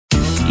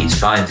it's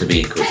fine to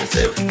be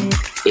inquisitive.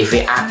 If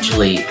it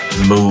actually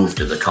moved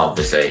the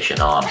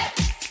conversation on.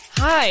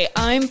 Hi,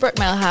 I'm Brooke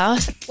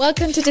Melhouse.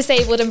 Welcome to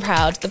Disabled and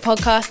Proud, the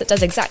podcast that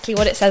does exactly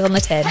what it says on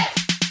the tin.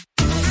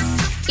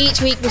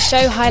 Each week, the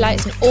show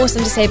highlights an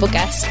awesome disabled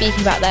guest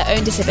speaking about their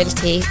own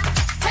disability,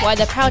 why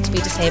they're proud to be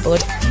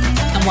disabled,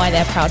 and why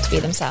they're proud to be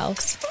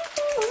themselves.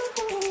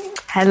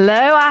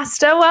 Hello,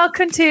 Asta.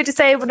 Welcome to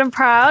Disabled and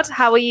Proud.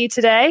 How are you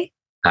today?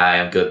 Hi,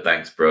 I'm good.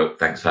 Thanks, Brooke.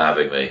 Thanks for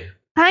having me.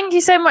 Thank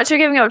you so much for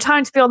giving up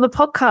time to be on the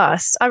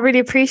podcast. I really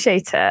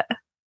appreciate it.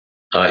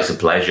 Oh, it's a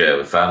pleasure.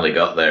 We finally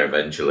got there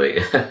eventually.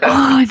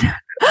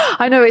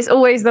 I know it's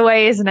always the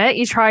way, isn't it?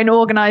 You try and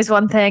organise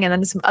one thing and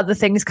then some other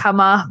things come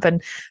up.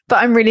 But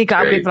I'm really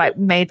glad we've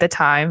made the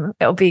time.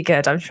 It'll be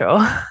good, I'm sure.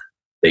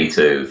 Me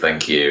too.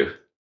 Thank you.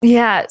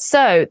 Yeah.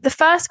 So the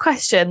first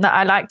question that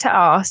I like to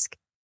ask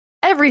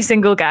every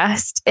single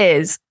guest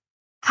is,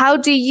 how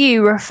do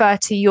you refer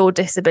to your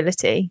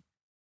disability?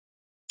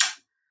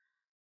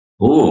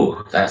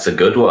 Ooh, that's a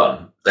good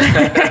one.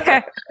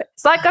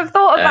 It's like I've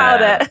thought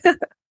about it.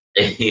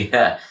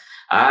 Yeah,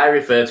 I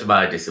refer to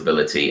my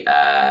disability.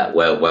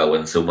 Well,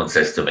 when someone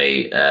says to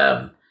me,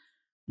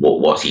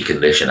 "What's your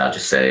condition?" I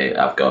just say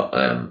I've got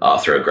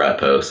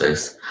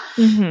arthrogryposis.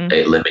 Mm-hmm.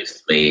 It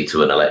limits me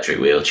to an electric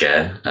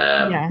wheelchair.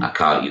 I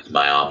can't use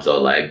my arms or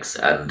legs,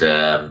 and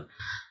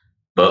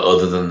but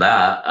other than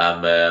that,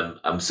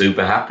 I'm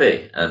super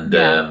happy, and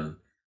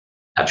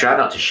I try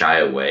not to shy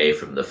away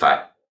from the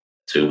fact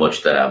too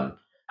much that I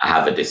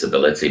have a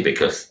disability,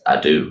 because I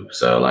do.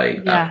 So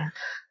I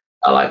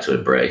like to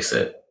embrace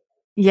it.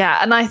 Yeah,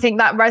 and I think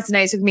that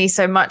resonates with me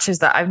so much, is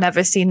that I've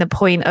never seen the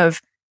point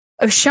of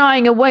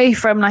shying away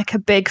from like a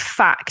big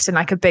fact and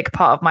like a big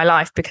part of my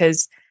life,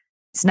 because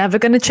it's never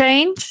going to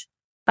change.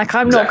 Like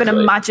I'm not going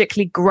to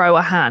magically grow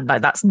a hand.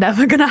 Like that's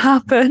never going to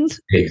happen.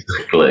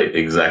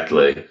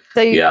 Exactly.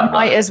 So you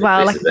might as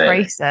well like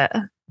embrace it.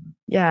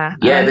 Yeah.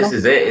 Yeah, this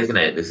is it, isn't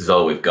it? This is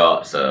all we've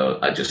got. So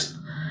I just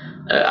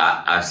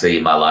I see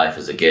my life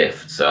as a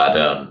gift. So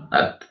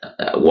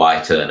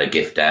why turn a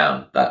gift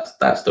down?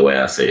 That's the way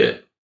I see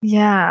it.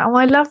 Yeah. Oh,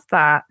 I love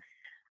that.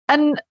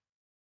 And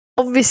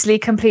obviously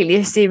completely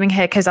assuming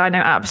here, because I know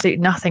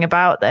absolutely nothing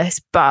about this,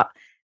 but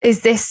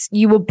is this,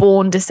 you were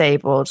born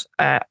disabled?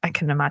 I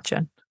can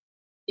imagine.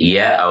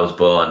 Yeah, I was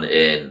born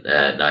in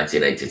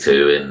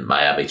 1982 in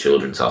Miami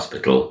Children's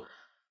Hospital,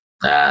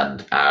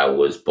 and I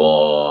was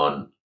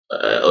born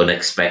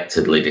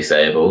unexpectedly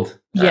disabled.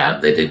 Yeah.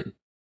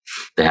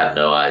 They had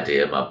no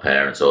idea, my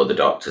parents or the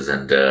doctors,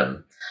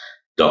 and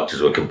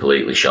doctors were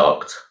completely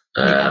shocked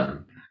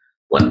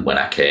when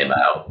I came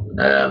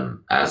out,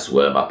 as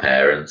were my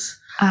parents.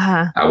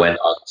 Uh-huh. I went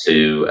on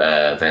to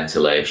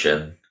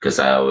ventilation because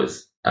I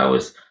was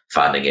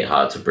finding it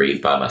hard to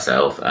breathe by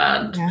myself,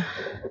 and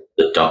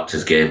the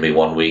doctors gave me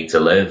 1 week to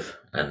live.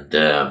 And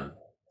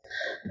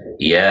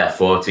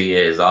 40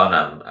 years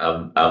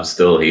on, I'm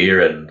still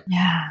here, and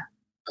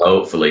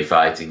hopefully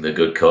fighting the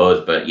good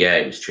cause. But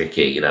it was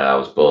tricky. You know, I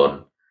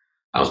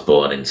was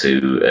born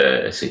into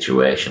a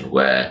situation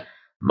where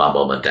my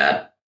mum and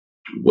dad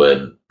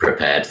weren't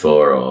prepared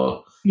for,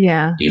 or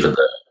even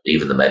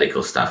the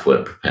medical staff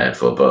weren't prepared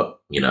for. But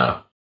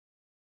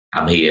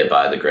I'm here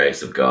by the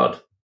grace of God.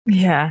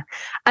 Yeah.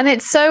 And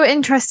it's so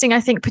interesting, I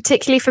think,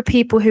 particularly for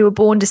people who were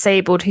born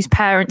disabled, whose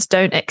parents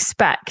don't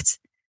expect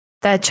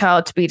their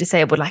child to be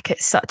disabled. Like,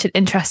 it's such an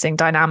interesting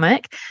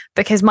dynamic,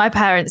 because my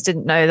parents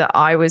didn't know that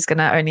I was going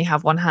to only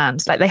have one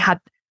hand. Like, they had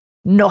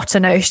not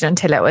a notion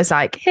until it was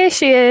like, here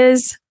she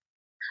is.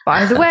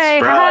 By the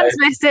way, her hand's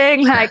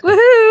missing. Like,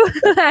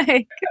 woohoo.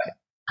 Like,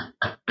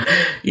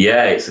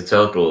 yeah, it's a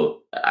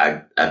total,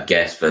 I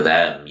guess for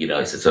them,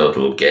 it's a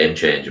total game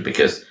changer,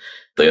 because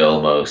they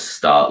almost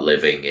start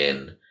living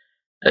in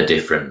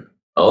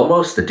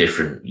almost a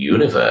different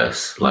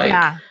universe, like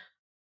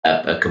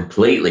a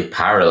completely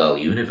parallel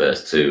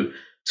universe to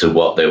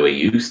what they were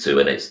used to.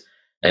 And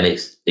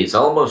it's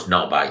almost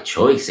not by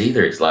choice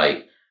either. It's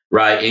like,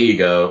 right, here you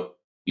go,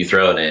 you're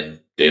thrown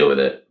in, deal with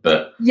it.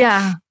 But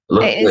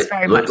luckily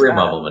my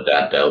mum and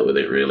dad dealt with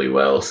it really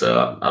well,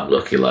 so I'm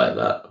lucky like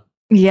that.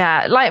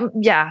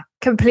 Yeah,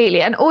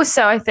 completely. And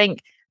also, I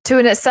think to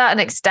a certain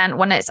extent,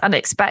 when it's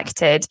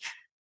unexpected,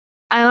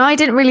 and I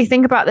didn't really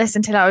think about this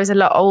until I was a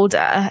lot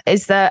older,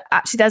 is that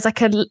actually there's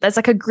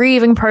like a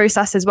grieving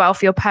process as well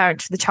for your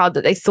parents for the child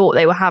that they thought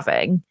they were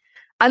having.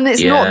 And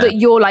it's not that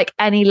you're like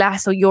any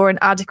less or you're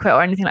inadequate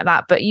or anything like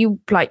that, but you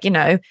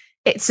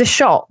it's a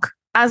shock,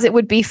 as it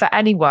would be for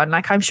anyone.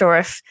 Like, I'm sure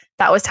if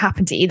that was to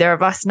happen to either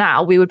of us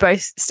now, we would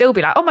both still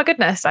be like, oh my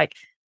goodness, like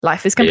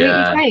life is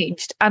completely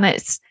changed. And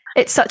it's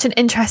such an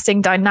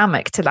interesting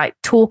dynamic to like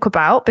talk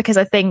about, because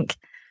I think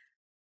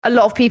a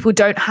lot of people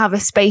don't have a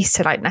space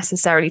to like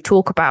necessarily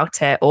talk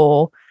about it,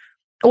 or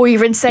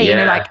even say,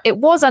 like, it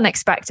was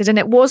unexpected and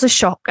it was a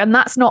shock, and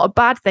that's not a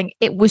bad thing.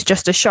 It was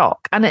just a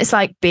shock. And it's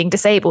like being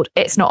disabled.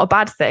 It's not a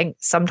bad thing.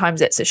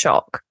 Sometimes it's a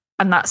shock,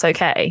 and that's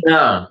okay.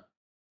 No,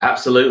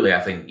 absolutely.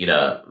 I think,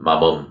 my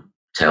mum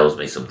tells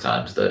me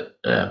sometimes that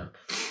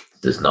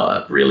there's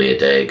not really a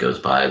day goes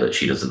by that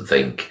she doesn't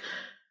think,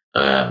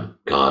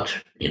 God,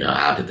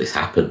 how did this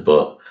happen?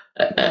 But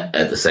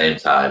at the same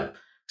time,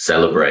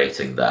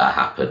 celebrating that it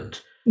happened.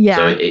 Yeah.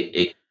 So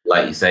it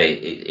like you say,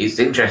 it's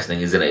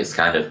interesting, isn't it? It's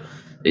kind of,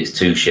 it's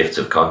two shifts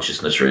of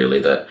consciousness, really.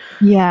 That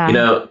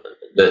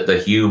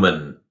the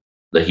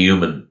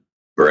human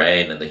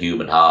brain and the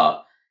human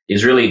heart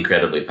is really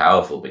incredibly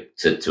powerful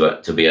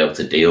to be able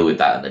to deal with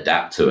that and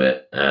adapt to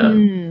it.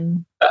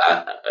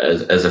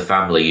 As a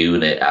family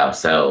unit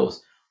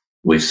ourselves,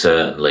 my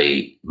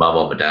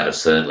mum and dad have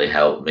certainly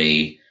helped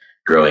me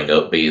growing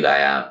up be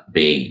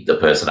the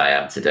person I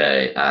am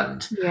today.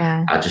 And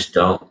I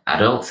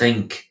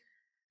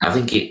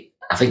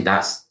think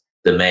that's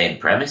the main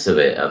premise of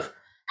it, of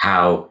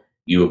how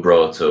you were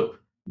brought up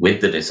with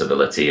the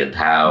disability and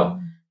how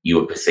you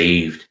were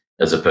perceived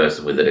as a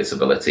person with a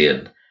disability.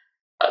 And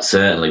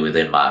certainly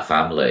within my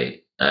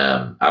family,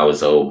 I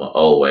was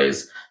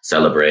always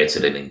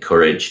celebrated and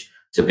encouraged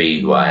to be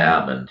who I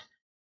am.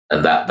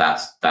 And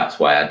that's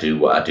why I do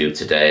what I do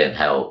today, and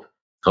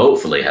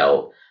hopefully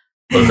help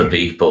other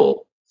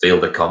people feel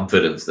the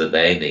confidence that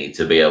they need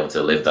to be able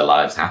to live their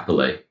lives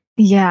happily.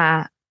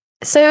 Yeah.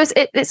 So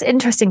it's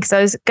interesting, because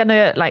I was going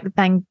to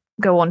then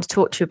go on to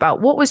talk to you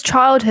about what was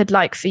childhood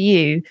like for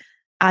you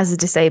as a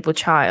disabled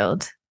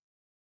child.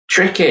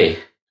 Tricky.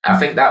 I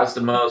think that was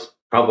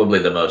probably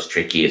the most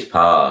trickiest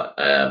part.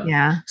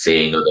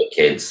 Seeing other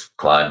kids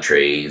climb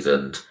trees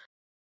and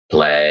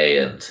play,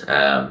 and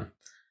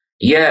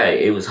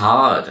it was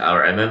hard. I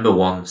remember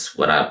once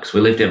because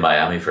we lived in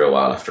Miami for a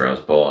while after I was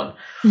born,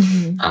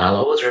 and I'll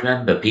always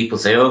remember people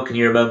say, "Oh, can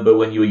you remember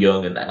when you were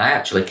young?" And I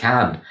actually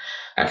can.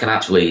 I can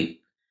actually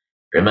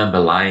remember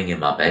lying in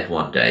my bed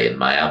one day in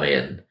Miami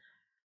and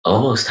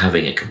almost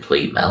having a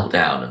complete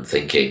meltdown and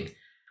thinking,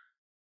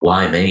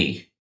 "Why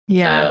me?"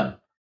 Yeah.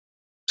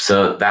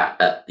 So that,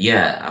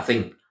 I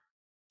think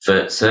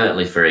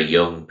certainly for a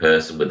young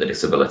person with a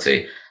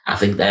disability, I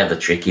think they're the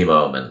tricky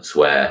moments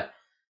where,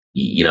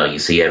 you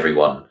see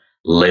everyone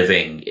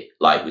living,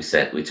 like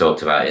we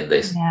talked about in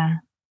this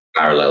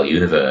parallel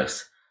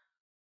universe.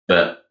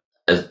 But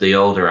as the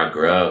older I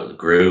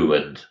grew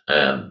and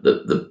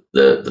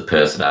the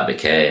person I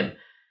became,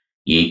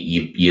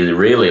 you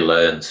really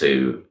learn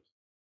to,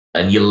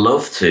 and you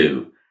love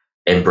to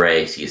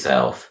embrace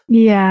yourself.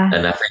 Yeah.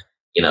 And I think,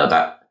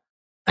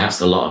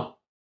 that's a lot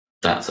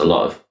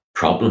of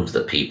problems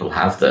that people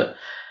have, that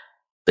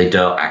they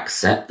don't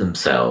accept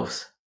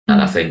themselves.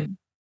 And I think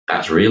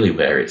that's really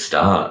where it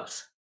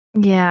starts.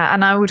 Yeah,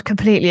 and I would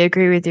completely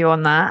agree with you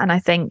on that. And I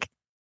think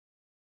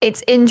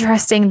it's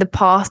interesting, the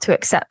path to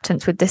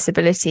acceptance with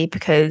disability,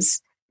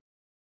 because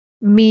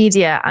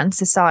media and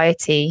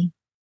society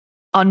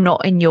are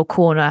not in your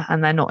corner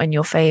and they're not in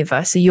your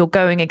favor. So you're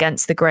going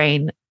against the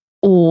grain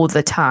all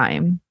the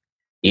time.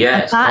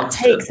 Yeah, that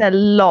takes a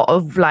lot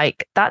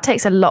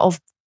of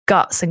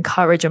guts and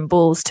courage and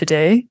balls to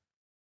do.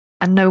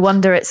 And no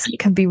wonder it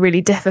can be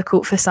really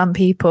difficult for some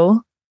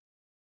people.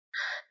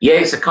 Yeah,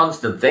 it's a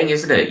constant thing,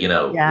 isn't it?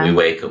 We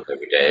wake up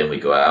every day and we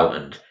go out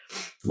and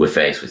we're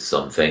faced with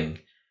something.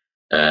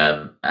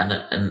 And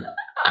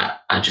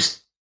I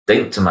just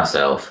think to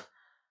myself,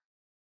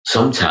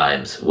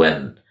 sometimes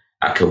when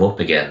I come up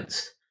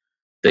against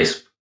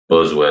this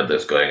buzzword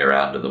that's going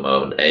around at the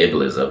moment,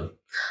 ableism,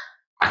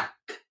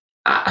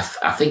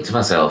 I think to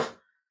myself,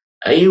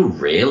 are you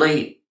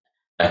really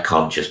a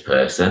conscious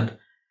person?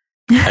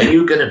 Are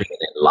you going to be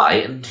an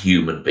enlightened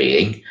human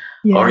being?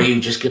 Yeah. Or are you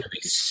just going to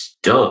be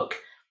stuck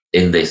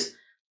in this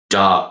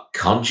dark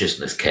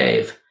consciousness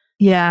cave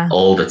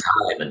all the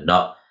time and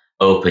not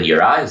open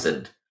your eyes?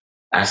 And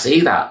I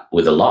see that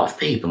with a lot of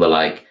people,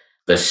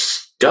 they're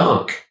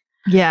stuck.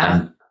 Yeah.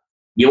 And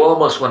you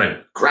almost want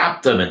to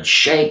grab them and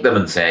shake them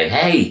and say,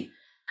 hey,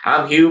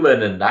 I'm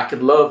human and I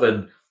can love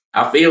and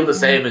I feel the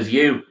same as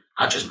you.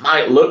 I just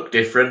might look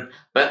different,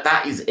 but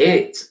that is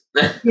it.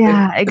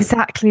 Yeah,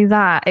 exactly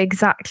that.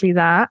 Exactly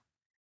that.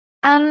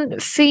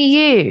 And for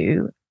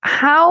you,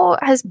 how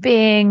has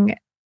being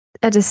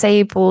a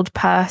disabled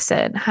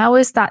person, how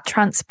has that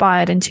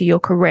transpired into your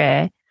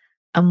career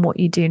and what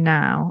you do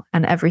now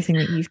and everything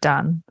that you've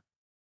done?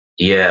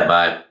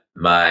 Yeah,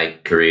 my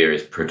career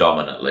is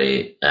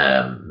predominantly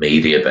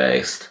media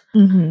based.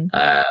 And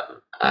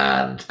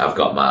I've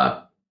got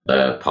my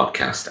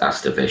podcast,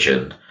 Ask the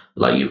Vision,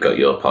 like you've got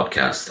your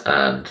podcast,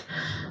 and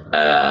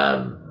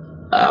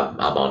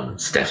I'm on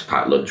Steph's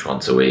Packed Lunch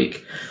once a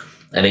week.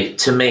 And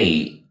to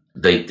me,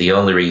 the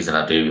only reason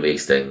I do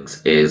these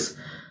things is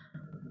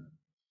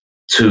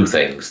two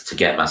things: to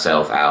get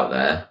myself out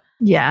there,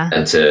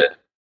 and to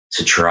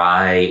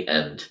try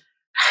and,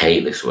 I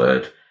hate this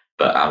word,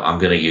 but I'm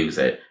going to use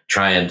it,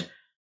 try and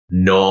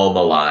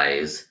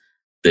normalize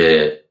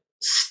the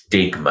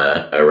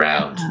stigma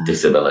around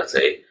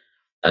disability,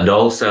 and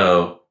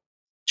also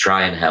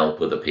try and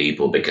help other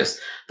people, because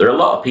there are a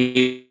lot of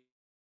people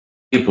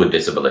with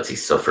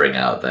disabilities suffering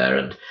out there,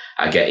 and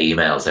I get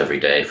emails every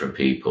day from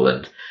people,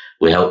 and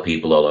we help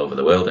people all over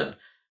the world.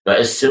 But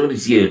as soon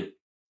as you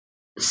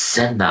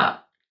send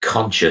that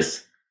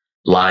conscious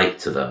light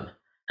to them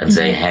and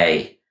say,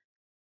 hey,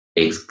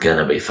 it's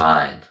gonna be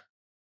fine,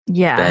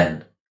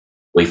 then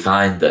we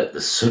find that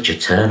there's such a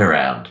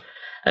turnaround,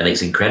 and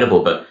it's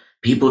incredible. But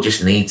people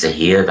just need to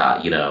hear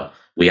that.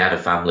 We had a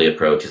family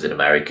approaches in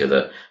America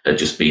that had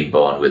just been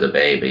born with a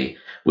baby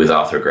with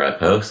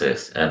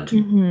arthrogryposis, and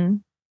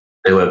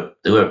they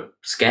were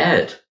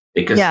scared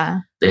because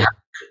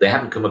they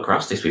hadn't come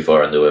across this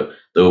before, and they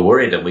were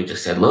worried. And we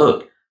just said,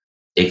 look,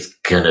 it's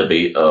gonna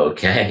be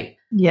okay.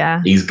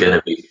 Yeah, he's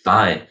gonna be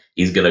fine.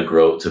 He's gonna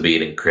grow up to be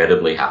an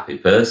incredibly happy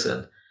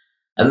person,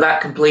 and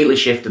that completely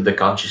shifted the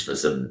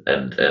consciousness and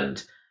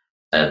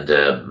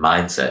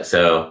mindset.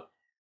 So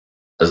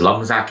as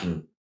long as I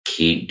can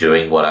keep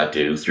doing what I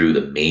do through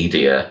the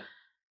media,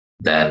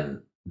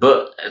 then,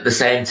 but at the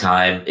same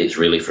time, it's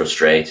really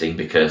frustrating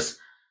because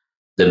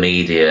the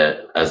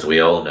media, as we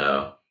all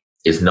know,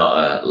 is not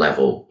a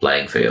level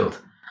playing field.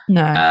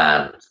 No.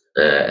 And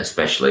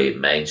especially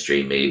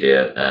mainstream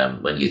media,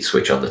 when you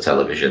switch on the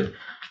television,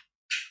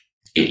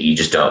 you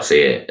just don't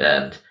see it.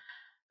 And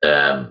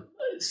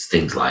it's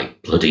things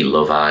like bloody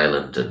Love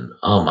Island, and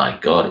oh my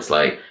God, it's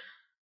like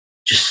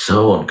just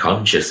so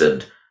unconscious.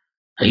 And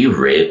are you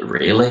really?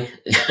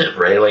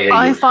 Really?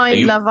 I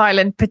find Love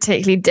Island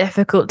particularly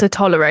difficult to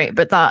tolerate,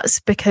 but that's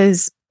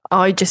because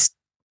I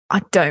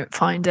don't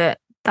find it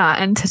that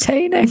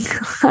entertaining.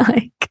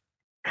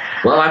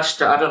 Well, I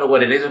don't know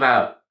what it is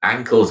about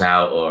ankles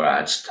out, or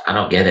I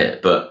don't get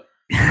it. But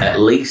at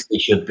least it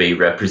should be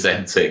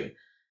representing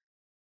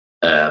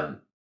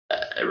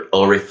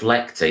or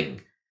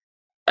reflecting.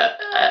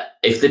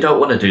 If they don't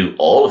want to do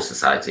all of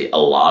society, a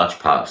large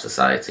part of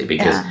society,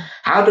 because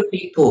how do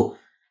people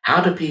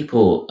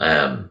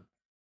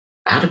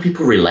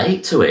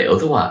relate to it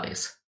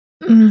otherwise?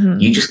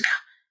 You just,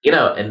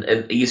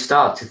 and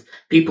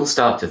people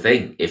start to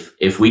think,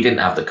 if we didn't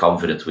have the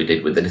confidence we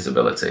did with the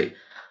disability,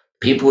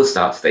 people would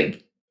start to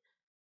think,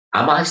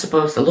 am I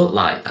supposed to look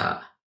like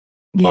that?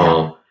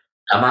 Or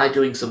am I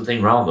doing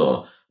something wrong?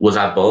 Or was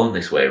I born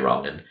this way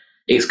wrong? And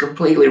it's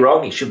completely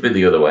wrong. It should be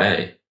the other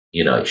way.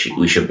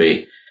 We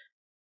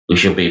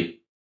should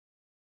be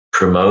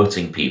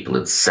promoting people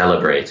and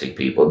celebrating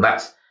people. And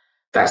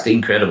that's the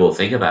incredible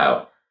thing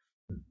about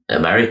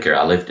America.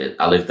 I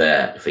lived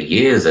there for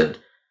years, and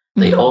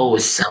they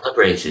always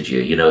celebrated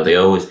you. They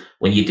always,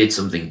 when you did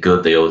something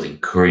good, they always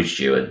encouraged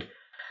you. And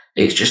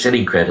it's just an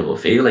incredible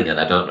feeling. And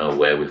I don't know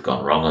where we've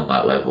gone wrong on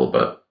that level,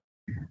 but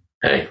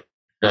hey.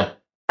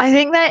 I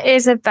think there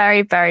is a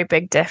very, very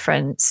big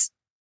difference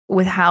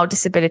with how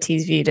disability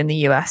is viewed in the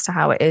US to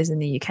how it is in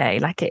the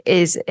UK. Like it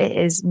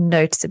is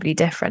noticeably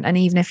different. And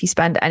even if you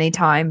spend any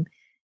time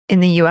in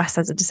the US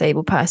as a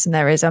disabled person,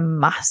 there is a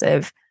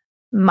massive,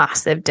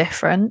 massive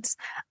difference.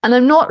 And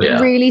I'm not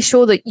really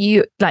sure that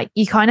you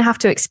kind of have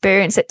to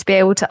experience it to be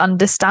able to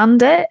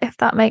understand it, if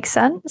that makes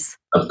sense.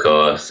 Of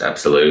course,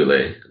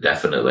 absolutely.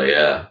 Definitely,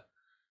 yeah.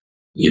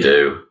 You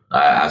do.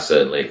 I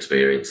certainly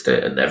experienced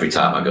it. And every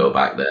time I go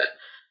back there,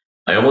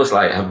 I almost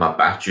have my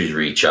batteries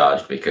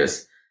recharged,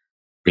 because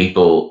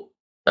people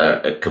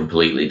are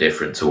completely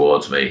different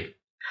towards me,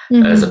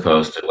 as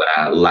opposed to when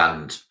I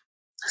land,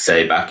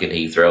 say, back in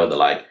Heathrow, they're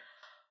like,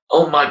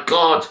 oh my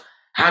God,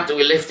 how do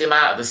we lift him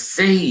out of the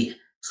sea?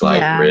 It's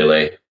like,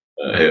 really?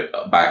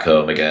 Back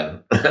home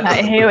again.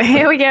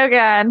 Here we go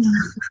again.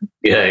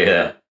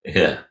 Yeah.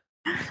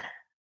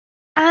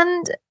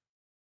 And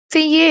for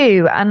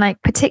you, and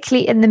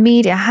particularly in the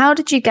media, how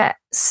did you get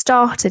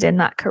started in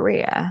that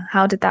career?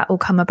 How did that all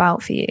come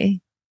about for you?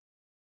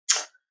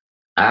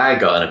 I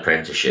got an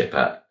apprenticeship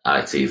at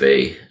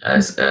ITV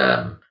as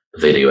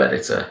video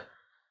editor.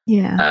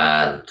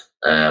 Yeah.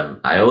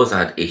 And I always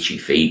had itchy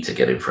feet to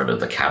get in front of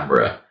the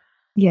camera.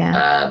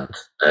 Yeah.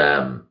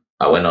 And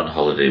I went on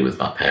holiday with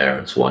my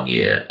parents one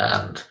year,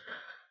 and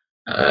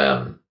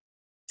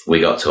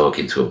we got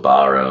talking to a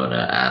bar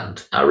owner,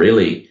 and I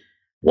really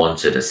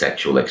wanted a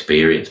sexual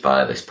experience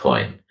by this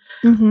point.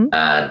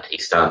 And he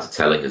started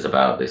telling us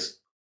about this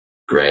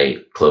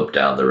great club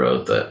down the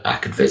road that I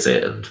could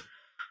visit, and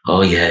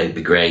oh yeah, it'd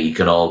be great. You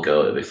can all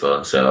go. It'd be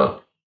fun.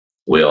 So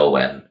we all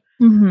went.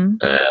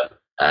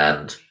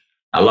 And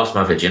I lost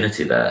my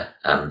virginity there.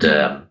 And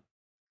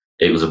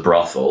it was a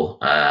brothel.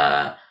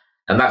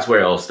 And that's where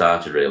it all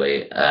started,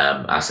 really.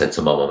 I said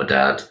to my mum and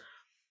dad,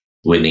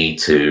 we need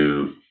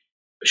to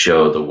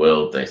show the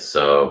world this.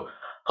 So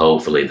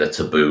hopefully the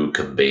taboo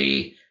can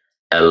be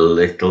a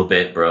little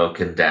bit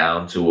broken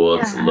down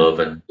towards love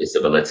and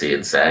disability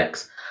and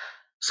sex.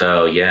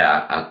 So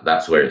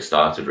that's where it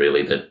started,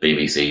 really. The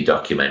BBC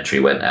documentary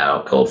went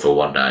out called For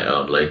One Night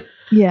Only.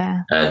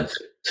 Yeah. And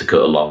to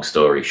cut a long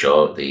story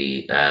short,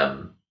 the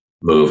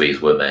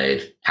movies were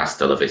made,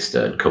 Hasta La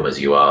Vista and Come As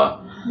You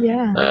Are.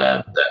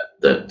 Yeah.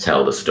 That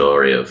tell the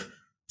story of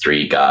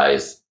three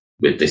guys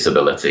with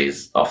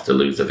disabilities off to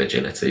lose their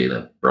virginity in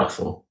a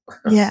brothel.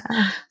 Yeah.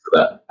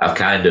 But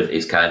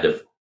it's kind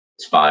of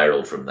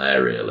spiraled from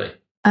there, really.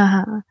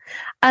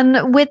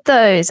 And with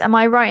those, am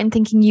I right in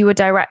thinking you were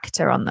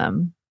director on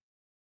them?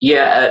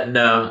 Yeah,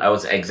 no, I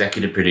was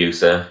executive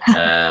producer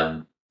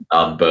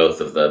on both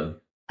of them.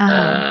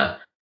 But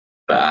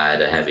I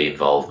had a heavy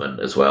involvement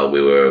as well.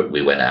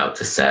 We went out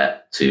to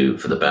set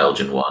for the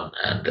Belgian one,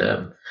 and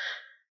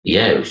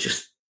it was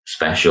just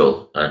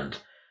special, and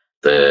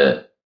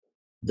the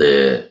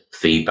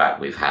feedback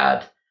we've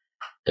had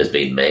has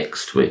been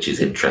mixed, which is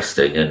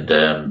interesting. And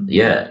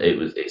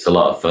it's a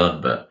lot of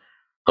fun, but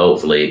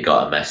hopefully it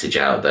got a message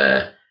out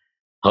there.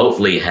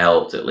 Hopefully it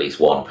helped at least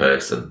one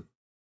person.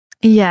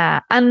 Yeah.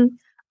 And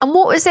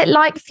what was it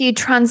like for you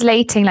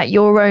translating like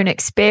your own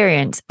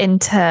experience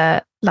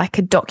into like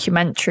a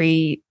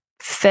documentary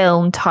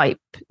film type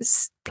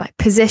like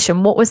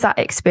position? What was that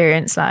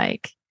experience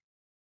like?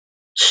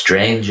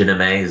 Strange and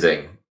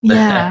amazing.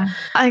 Yeah.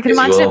 I can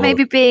imagine it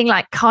maybe being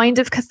like kind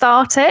of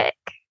cathartic.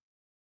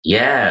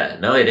 Yeah,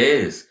 no, it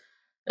is.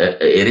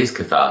 It is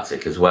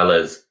cathartic, as well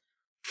as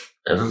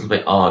a little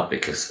bit odd,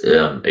 because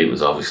it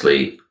was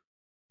obviously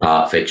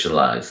part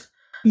fictionalized.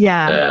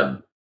 Yeah.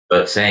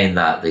 But saying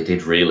that, they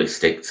did really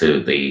stick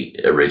to the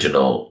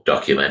original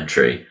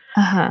documentary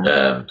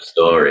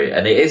story,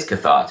 and it is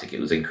cathartic. It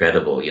was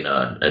incredible,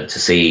 and to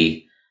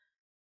see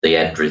the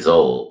end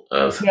result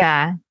of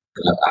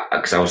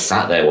because I was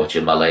sat there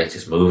watching my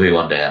latest movie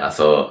one day, and I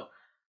thought,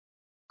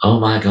 oh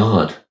my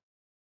God,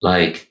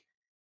 like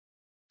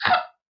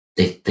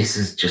this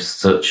is just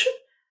such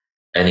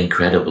an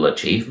incredible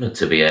achievement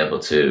to be able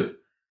to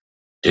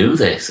do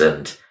this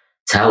and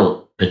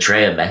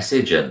portray a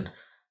message and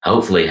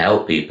hopefully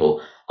help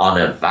people on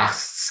a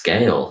vast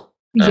scale.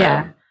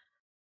 Yeah.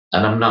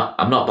 And I'm not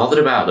bothered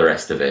about the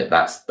rest of it.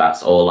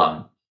 That's all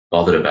I'm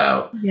bothered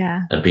about.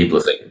 Yeah. And people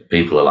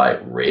are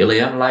like,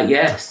 really? I'm like,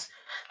 yes.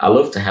 I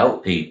love to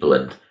help people,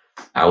 and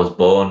I was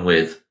born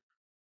with,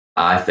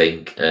 I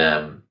think,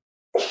 a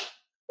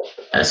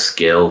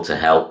skill to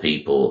help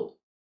people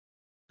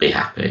be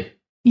happy.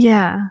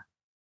 Yeah.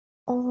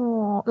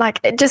 Oh, like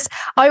it just,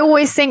 I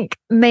always think,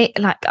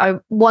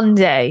 one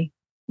day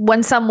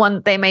when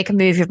they make a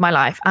movie of my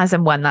life, as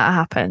and when that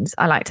happens,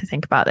 I like to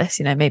think about this,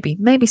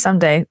 maybe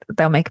someday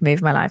they'll make a movie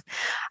of my life.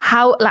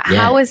 How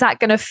is that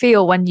going to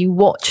feel when you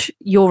watch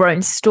your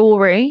own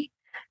story?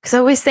 Because I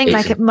always think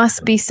it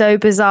must be so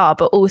bizarre,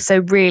 but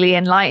also really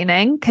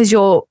enlightening, because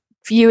you're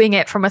viewing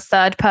it from a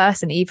third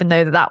person, even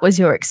though that was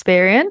your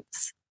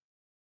experience.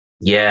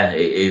 Yeah,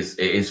 it is.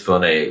 It is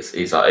funny. It's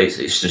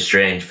a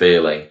strange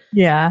feeling.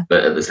 Yeah.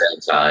 But at the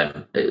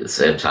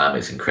same time,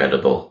 it's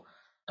incredible.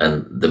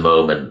 And the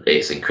moment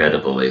it's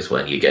incredible is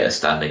when you get a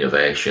standing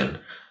ovation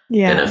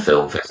in a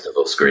film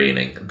festival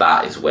screening.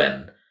 That is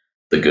when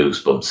the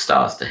goosebumps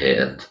starts to hit,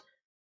 and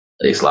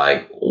it's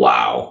like,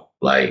 wow,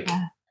 like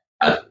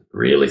I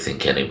really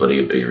think anybody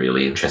would be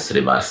really interested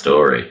in my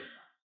story,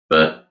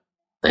 but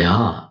they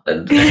are.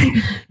 And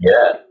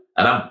yeah.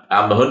 And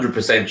I'm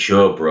 100%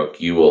 sure, Brooke,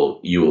 you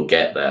will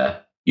get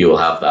there. You will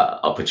have that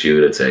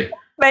opportunity.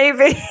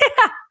 Maybe.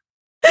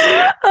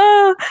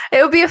 Oh,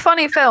 it will be a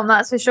funny film,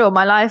 that's for sure.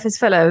 My life is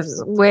full of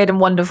weird and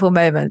wonderful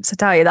moments. I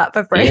tell you that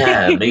for free.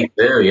 Yeah, me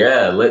too.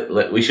 Yeah,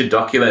 we should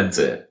document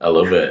it. I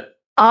love it.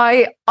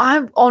 I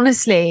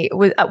honestly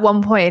at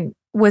one point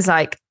was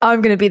like,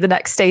 I'm going to be the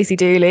next Stacey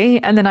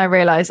Dooley, and then I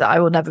realized that I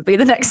will never be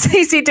the next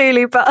Stacey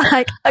Dooley. But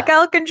like, a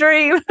girl can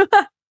dream.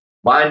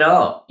 Why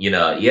not?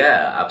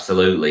 Yeah,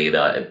 absolutely.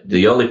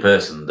 The only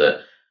person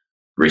that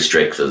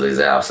restricts us is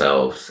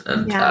ourselves,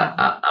 and I'm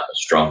a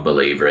strong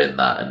believer in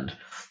that. And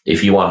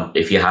if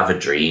you have a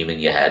dream in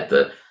your head,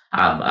 that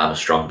I'm a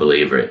strong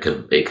believer, it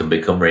can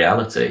become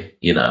reality.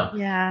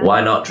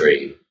 Why not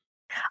dream?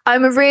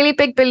 I'm a really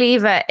big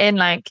believer in,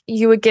 like,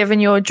 you were given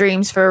your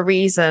dreams for a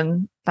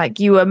reason. Like,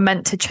 you were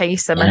meant to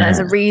chase them, and there's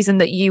a reason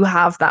that you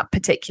have that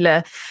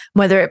particular,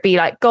 whether it be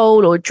like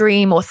goal or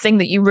dream or thing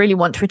that you really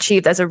want to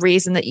achieve, there's a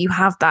reason that you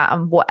have that,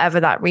 and whatever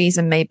that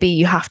reason may be,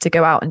 you have to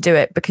go out and do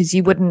it, because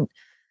you wouldn't,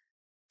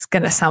 it's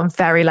going to sound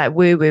very like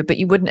woo-woo, but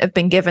you wouldn't have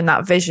been given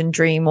that vision,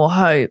 dream or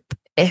hope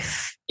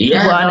if you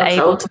weren't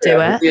able to do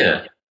it.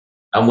 Yeah,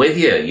 I'm with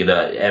you.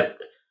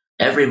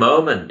 Every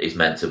moment is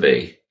meant to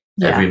be.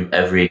 Yeah.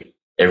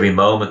 Every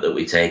moment that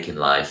we take in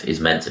life is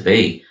meant to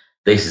be.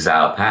 This is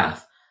our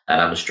path.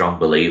 And I'm a strong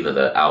believer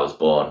that I was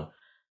born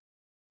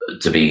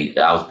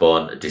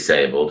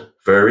disabled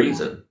for a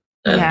reason.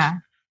 And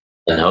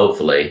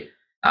hopefully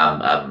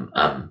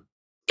I'm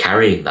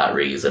carrying that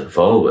reason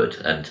forward.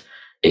 And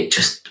it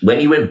just, when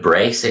you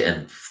embrace it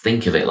and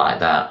think of it like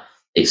that,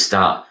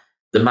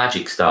 the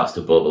magic starts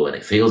to bubble, and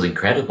it feels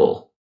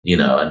incredible,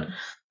 and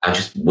I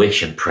just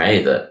wish and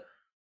pray that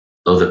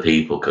other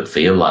people could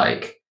feel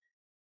like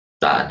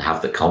that and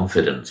have the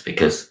confidence,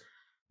 because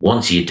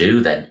once you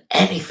do, then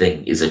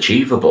anything is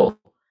achievable.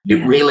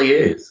 It really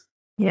is.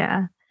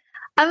 Yeah.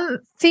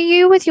 For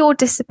you, with your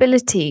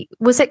disability,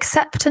 was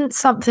acceptance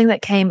something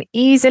that came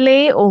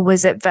easily, or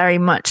was it very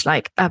much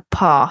like a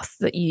path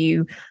that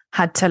you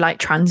had to like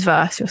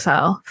transverse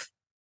yourself?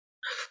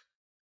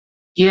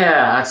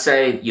 Yeah, I'd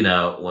say,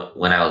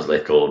 when I was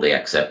little, the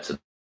acceptance,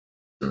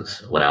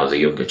 when I was a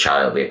younger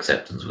child, the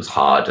acceptance was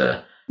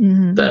harder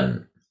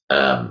than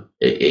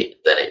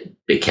it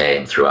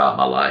became throughout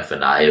my life,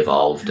 and I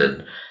evolved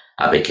and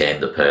I became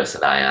the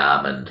person I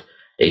am, and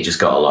it just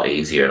got a lot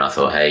easier. And I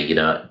thought, hey,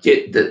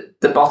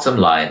 the bottom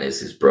line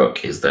is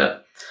Brooke, is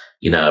that,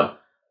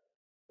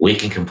 we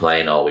can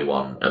complain all we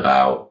want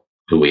about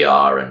who we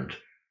are and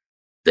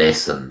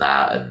this and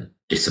that and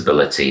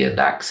disability and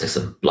access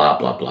and blah,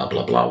 blah, blah,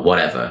 blah, blah,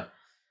 whatever.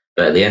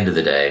 But at the end of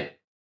the day,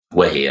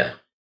 we're here.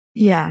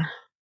 Yeah.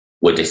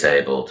 We're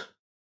disabled.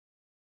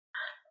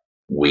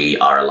 We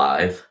are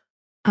alive.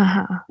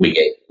 We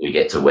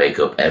get to wake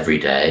up every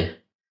day,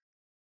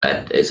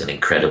 and it's an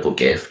incredible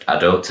gift. I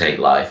don't take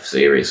life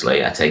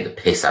seriously. I take the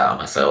piss out of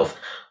myself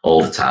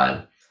all the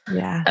time.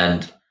 Yeah.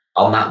 And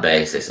on that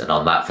basis and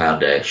on that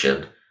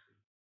foundation,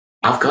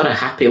 I've got a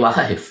happy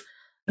life.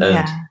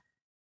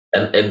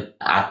 And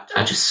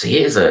I just see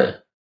it as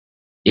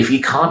if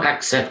you can't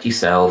accept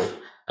yourself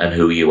and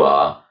who you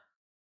are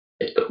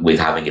with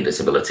having a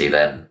disability,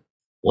 then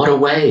what a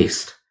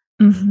waste.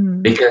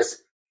 Mm-hmm.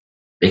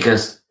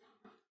 Because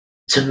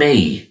to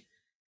me, it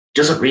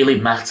doesn't really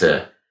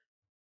matter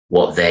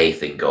what they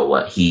think or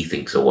what he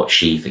thinks or what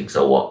she thinks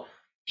or what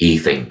he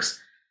thinks.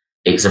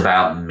 It's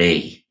about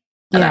me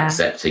and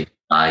accepting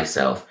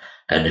myself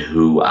and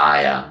who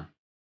I am,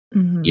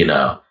 you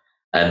know,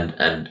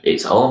 and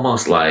it's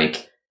almost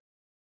like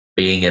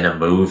being in a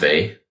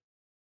movie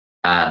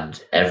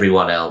and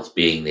everyone else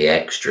being the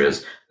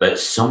extras, but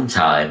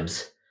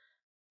sometimes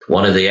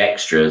one of the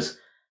extras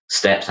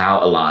steps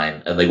out of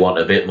line and they want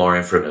a bit more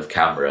in front of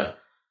camera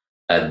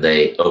and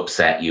they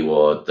upset you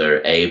or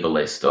they're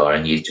ableist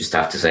and you just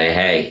have to say,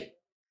 hey,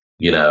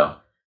 you know,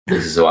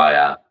 this is who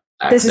I am.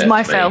 This is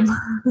my film.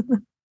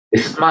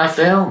 This is my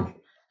film.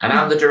 And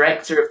I'm the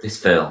director of this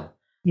film.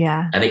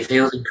 Yeah. And it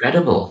feels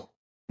incredible.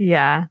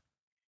 Yeah.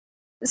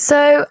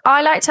 So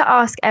I like to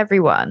ask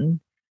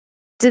everyone,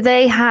 do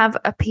they have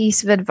a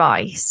piece of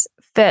advice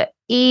for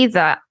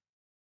either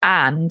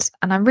and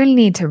I really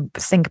need to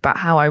think about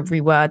how I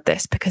reword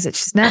this because it's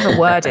just never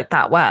worded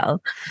that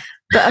well,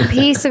 but a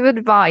piece of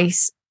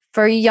advice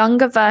for a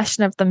younger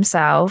version of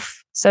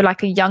themselves, so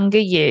like a younger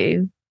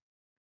you,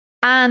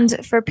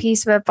 and for a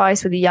piece of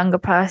advice with a younger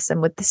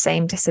person with the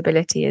same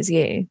disability as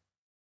you?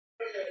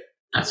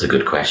 That's a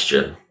good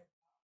question.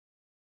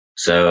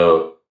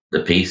 So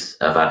the piece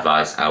of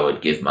advice I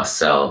would give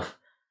myself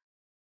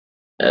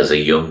as a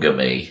younger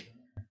me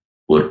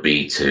would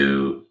be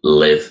to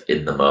live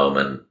in the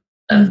moment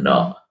and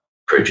not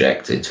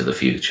project into the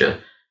future,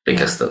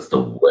 because that's the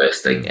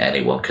worst thing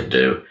anyone can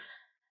do.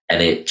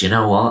 And do you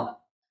know what?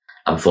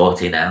 I'm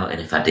 40 now,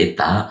 and if I did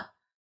that,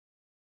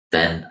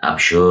 then I'm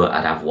sure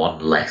I'd have one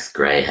less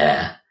grey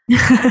hair.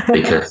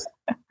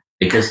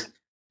 because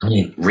I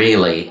mean,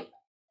 really,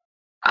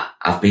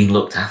 I've been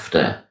looked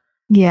after.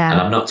 Yeah.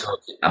 And I'm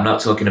not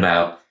talking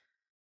about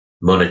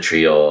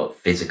monetary or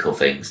physical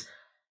things.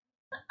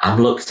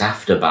 I'm looked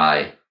after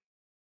by,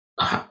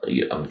 I'm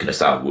going to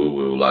sound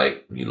woo-woo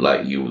like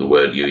you, the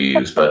word you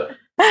use, but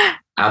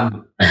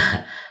I'm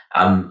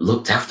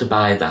looked after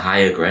by the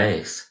higher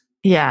grace.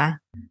 Yeah.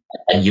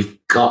 And you've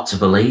got to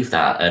believe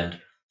that. And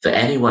for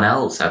anyone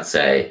else, I'd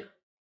say,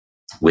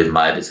 with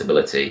my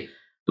disability,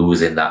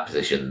 who's in that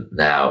position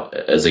now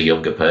as a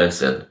younger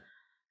person,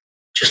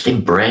 just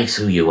embrace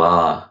who you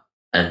are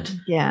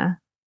and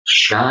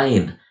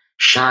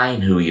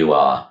shine who you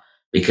are.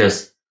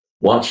 Because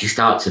once you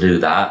start to do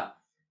that,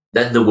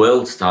 then the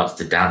world starts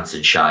to dance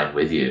and shine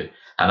with you.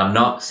 And I'm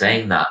not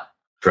saying that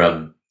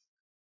from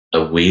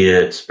a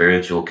weird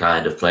spiritual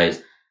kind of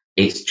place.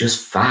 It's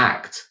just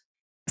fact.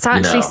 It's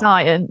actually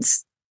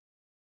science.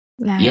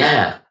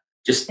 Yeah.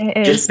 Just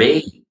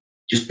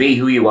be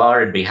who you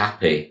are and be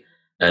happy.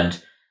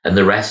 And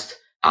the rest,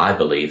 I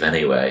believe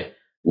anyway,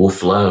 will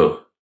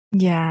flow.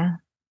 Yeah.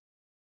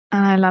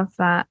 And I love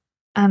that.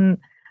 And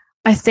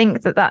I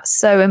think that that's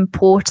so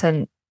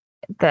important,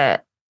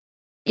 that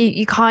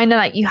you kind of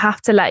like, you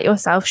have to let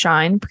yourself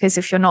shine, because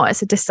if you're not,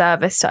 it's a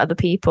disservice to other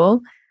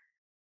people,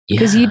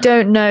 because you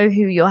don't know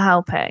who you're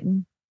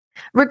helping,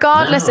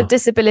 regardless of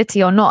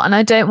disability or not. And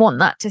I don't want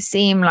that to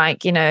seem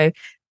like, you know,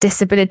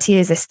 disability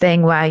is this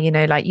thing where, you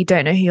know, like you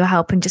don't know who you're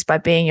helping just by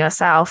being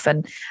yourself.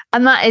 And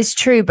that is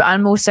true. But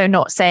I'm also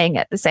not saying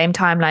at the same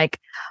time, like,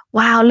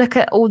 wow, look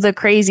at all the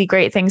crazy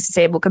great things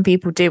disabled can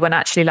people do, when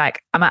actually,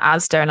 like, I'm at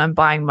Asda and I'm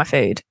buying my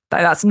food.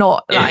 Like, that's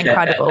not that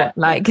incredible.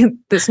 Like,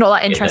 it's not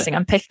that interesting.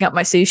 I'm picking up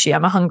my sushi.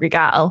 I'm a hungry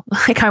gal.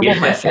 Like, I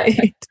want my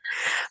food.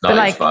 Not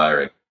like,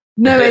 inspiring.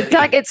 No, it's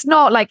like, it's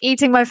not like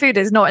eating my food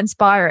is not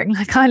inspiring.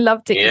 Like, I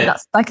love to eat.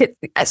 That's like it.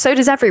 So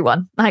does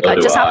everyone. Like, I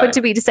just happen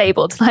to be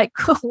disabled. Like,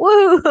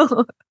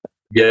 woo.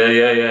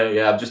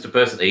 Yeah. I'm just a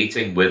person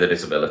eating with a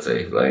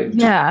disability. Like,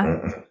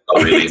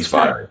 not really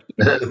inspiring.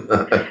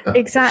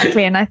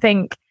 Exactly. And I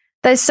think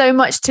there's so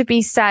much to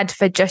be said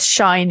for just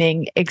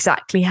shining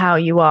exactly how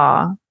you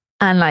are,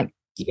 and like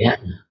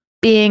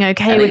being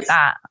okay with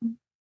that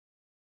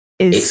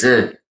is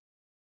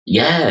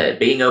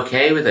being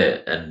okay with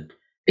it. And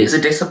it's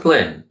a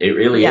discipline. It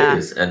really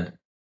is. And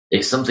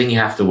it's something you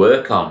have to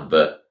work on.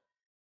 But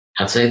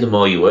I'd say the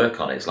more you work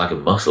on it, it's like a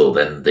muscle,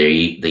 then the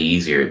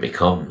easier it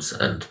becomes.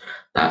 And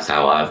that's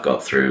how I've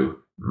got through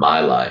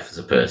my life as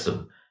a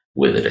person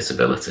with a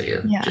disability,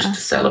 and just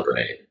to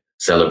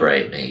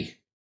celebrate me.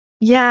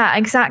 Yeah,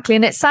 exactly.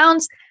 And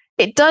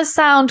it does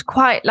sound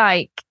quite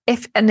like,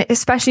 and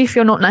especially if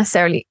you're not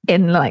necessarily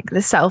in like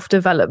the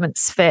self-development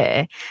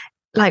sphere,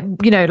 like,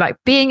 like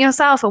being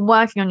yourself and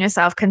working on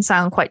yourself can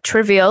sound quite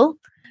trivial.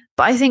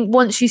 But I think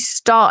once you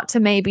start to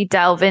maybe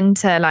delve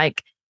into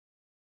like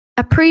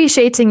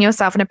appreciating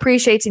yourself and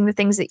appreciating the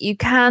things that you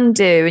can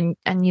do,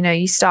 and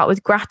you start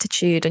with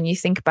gratitude and you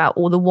think about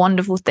all the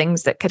wonderful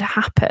things that could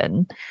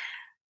happen.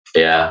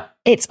 Yeah.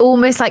 It's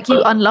almost like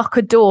you unlock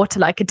a door to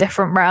like a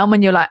different realm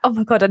and you're like, oh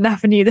my God, I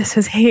never knew this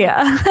was here.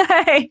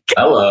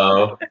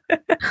 Hello.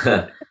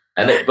 But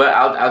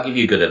I'll give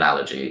you a good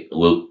analogy.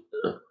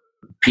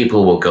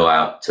 People will go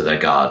out to their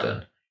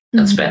garden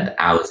and spend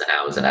hours and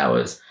hours and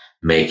hours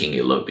making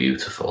it look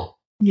beautiful.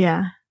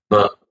 Yeah.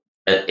 But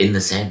in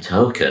the same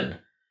token,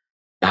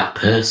 that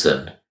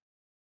person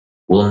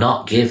will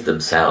not give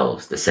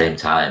themselves the same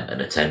time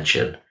and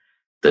attention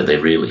that they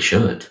really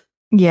should.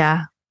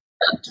 Yeah.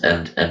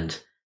 And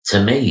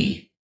to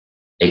me,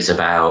 it's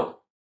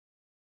about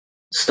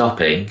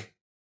stopping,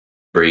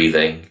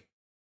 breathing,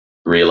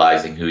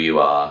 realizing who you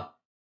are,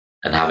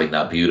 and having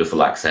that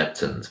beautiful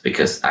acceptance,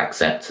 because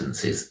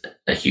acceptance is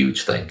a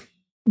huge thing.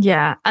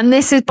 Yeah. And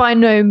this is by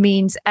no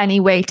means any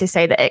way to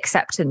say that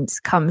acceptance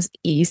comes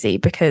easy,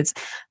 because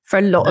for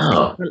a lot of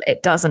people,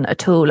 it doesn't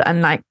at all.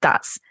 And like,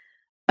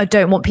 I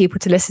don't want people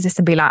to listen to this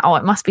and be like, oh,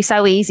 it must be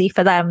so easy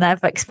for them.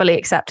 They've like fully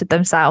accepted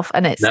themselves.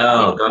 And it's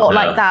not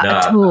like that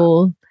at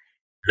all.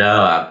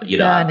 No,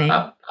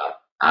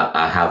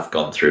 I have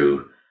gone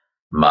through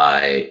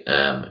my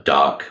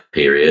dark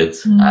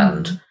periods,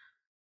 and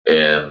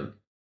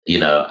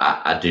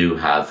I do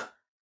have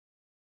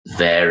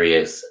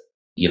various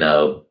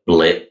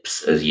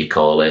blips, as you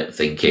call it,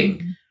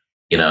 thinking,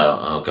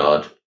 oh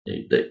God,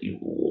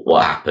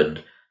 what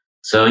happened?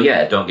 So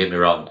yeah, don't get me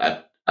wrong,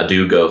 I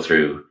do go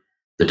through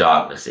the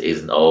darkness. It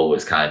isn't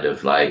always kind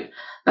of like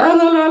la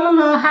la la la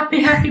la,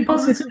 happy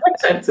positive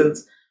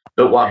acceptance.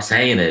 But what I'm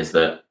saying is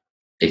that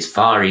it's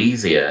far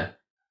easier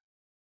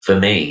for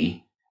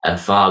me, and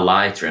far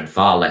lighter and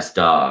far less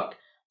dark,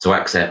 to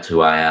accept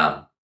who I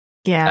am.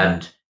 Yeah.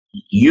 And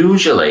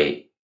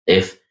usually,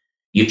 if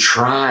you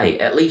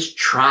at least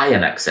try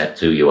and accept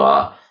who you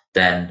are,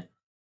 then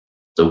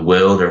the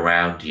world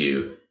around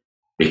you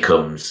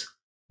becomes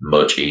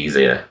much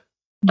easier.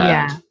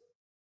 Yeah.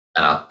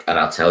 And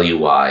I'll tell you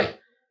why.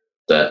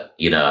 That,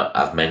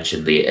 I've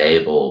mentioned the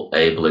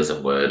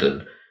ableism word,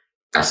 and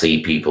I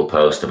see people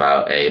post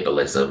about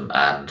ableism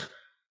and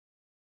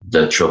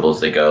the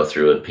troubles they go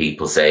through, and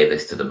people say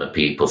this to them and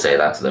people say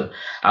that to them.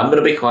 I'm going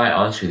to be quite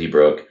honest with you,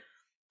 Brooke.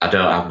 I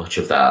don't have much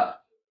of that.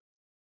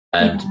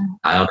 And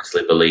I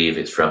honestly believe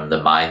it's from the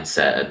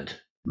mindset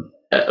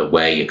and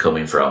where you're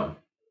coming from.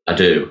 I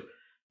do.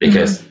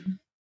 Because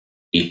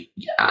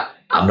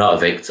I'm not a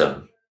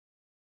victim.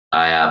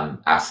 I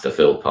am Asta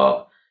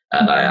Philpott,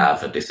 and I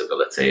have a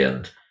disability,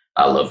 and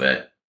I love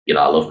it.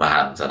 I love my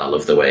hands and I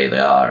love the way they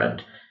are.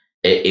 And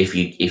if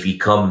you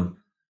come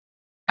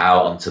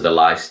out onto the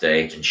life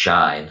stage and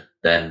shine,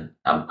 then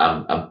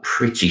I'm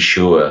pretty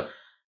sure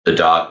the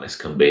darkness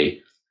can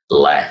be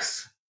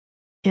less.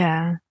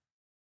 Yeah.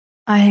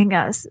 I think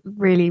that's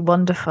really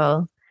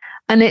wonderful.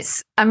 And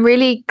I'm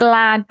really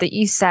glad that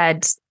you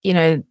said,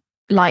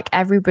 like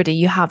everybody,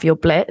 you have your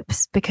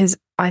blips, because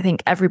I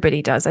think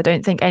everybody does. I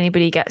don't think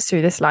anybody gets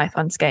through this life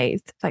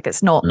unscathed. Like,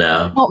 it's not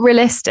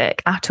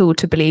realistic at all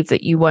to believe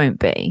that you won't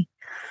be.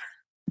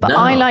 But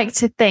I like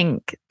to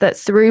think that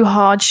through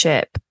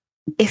hardship,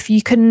 if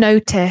you can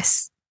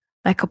notice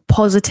like a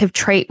positive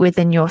trait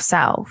within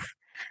yourself,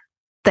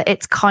 that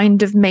it's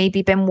kind of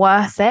maybe been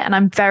worth it. And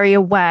I'm very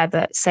aware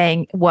that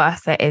saying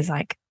worth it is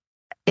like,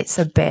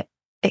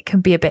 it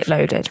can be a bit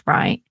loaded,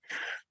 right?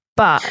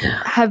 But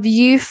have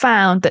you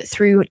found that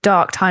through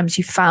dark times,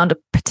 you found a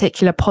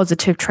particular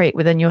positive trait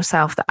within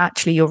yourself that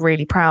actually you're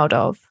really proud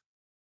of?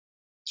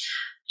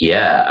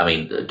 Yeah, I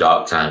mean, the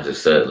dark times have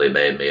certainly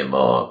made me a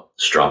more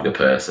stronger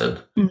person,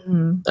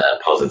 a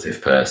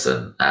positive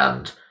person,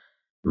 and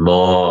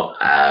more,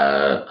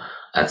 I'd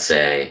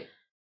say,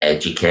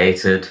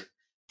 educated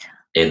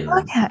in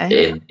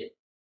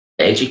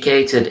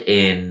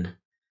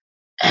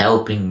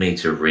helping me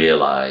to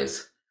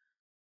realize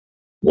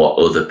what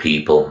other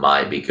people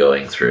might be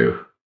going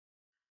through,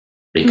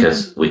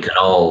 because we can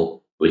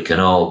all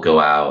go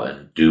out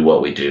and do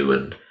what we do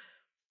and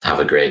have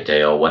a great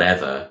day or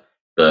whatever,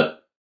 but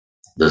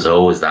there's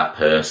always that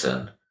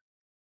person,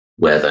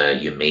 whether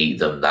you meet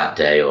them that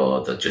day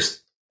or they're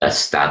just a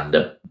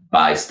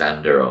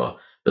bystander,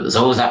 but there's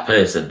always that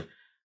person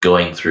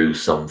going through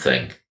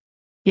something.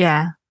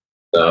 Yeah.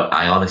 So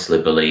I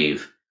honestly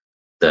believe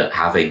that,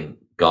 having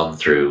gone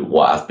through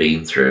what I've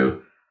been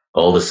through,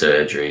 all the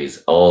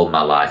surgeries, all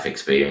my life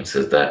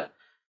experiences, that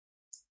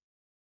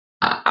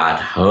I'd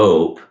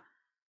hope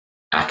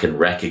I can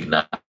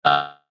recognize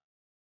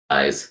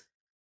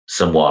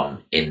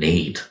someone in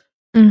need.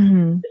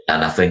 And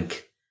I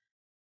think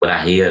when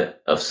I hear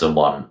of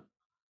someone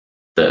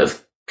that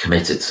have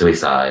committed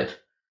suicide,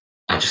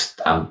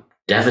 I'm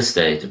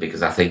devastated,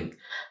 because I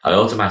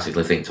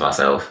automatically think to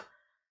myself,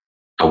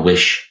 I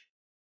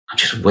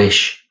just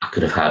wish I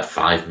could have had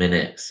 5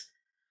 minutes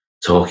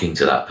talking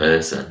to that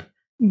person.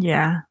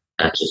 Yeah.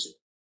 And just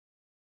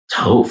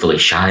hopefully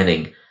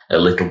shining a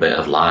little bit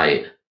of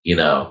light, you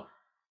know.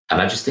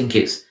 And I just think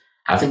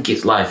I think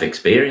it's life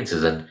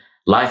experiences, and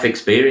life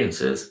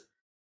experiences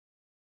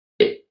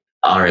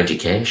are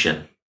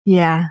education.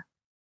 Yeah.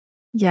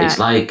 Yeah. It's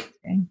like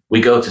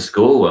we go to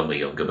school when we're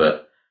younger,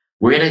 but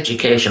we're in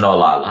education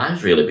all our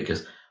lives, really,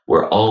 because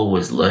we're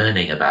always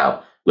learning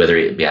about whether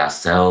it be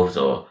ourselves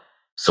or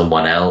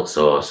someone else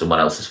or someone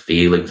else's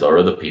feelings or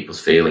other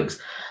people's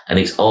feelings. And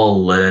it's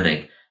all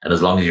learning. And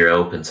as long as you're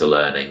open to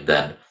learning,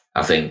 then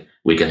I think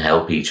we can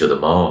help each other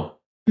more.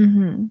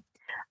 Mm-hmm.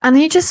 And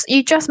you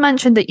just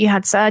mentioned that you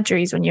had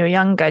surgeries when you were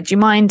younger. Do you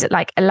mind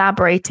like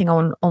elaborating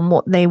on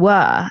what they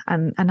were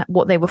and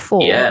what they were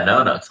for? Yeah,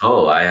 no, not at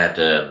all. I had,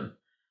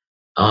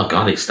 oh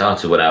God, it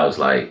started when I was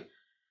like,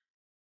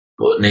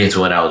 near to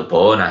when I was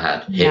born. I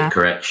had hip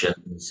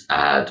corrections.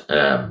 I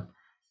had,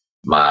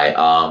 my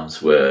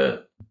arms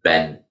were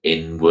bent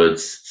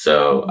inwards,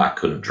 so I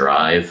couldn't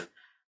drive.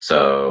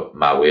 So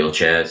my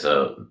wheelchair,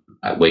 so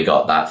we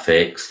got that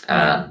fixed.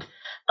 And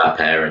my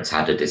parents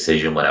had a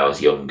decision when I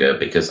was younger,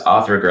 because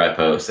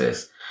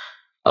arthrogryposis,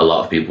 a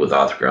lot of people with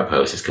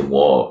arthrogryposis can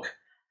walk.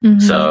 Mm-hmm.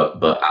 So,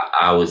 but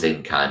I was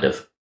in kind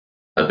of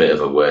a bit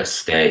of a worse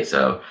state.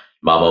 So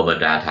my mum and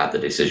dad had the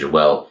decision,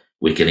 well,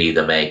 we can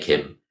either make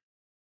him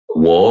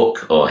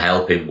walk or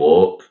help him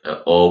walk,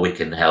 or we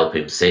can help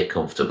him sit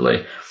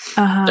comfortably.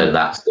 And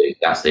that's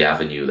the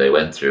avenue they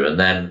went through. And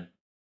then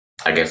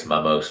I guess my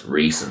most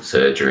recent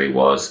surgery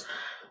was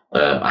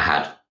I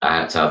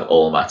had to have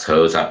all my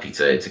toes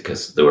amputated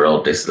because they were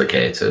all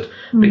dislocated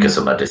because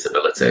of my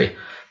disability.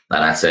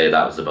 And I'd say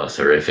that was the most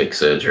horrific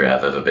surgery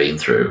I've ever been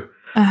through.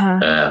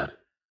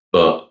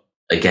 But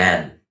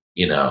again,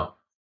 you know,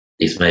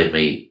 it's made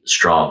me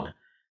strong,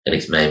 and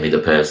it's made me the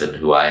person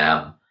who I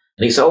am.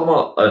 And it's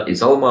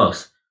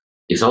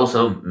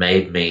also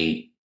made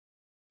me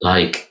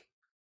like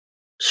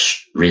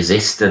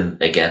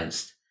resistant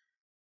against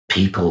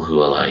people who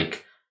are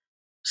like,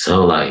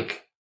 so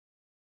like,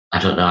 I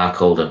don't know, I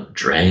call them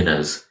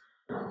drainers.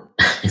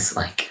 It's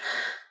like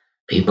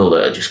people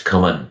that are just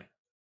come and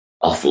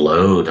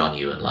offload on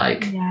you and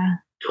like, do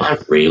I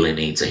really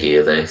need to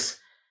hear this?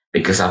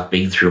 Because I've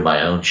been through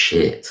my own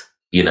shit,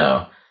 you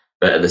know,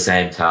 but at the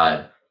same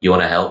time, you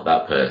want to help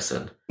that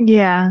person.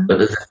 Yeah. But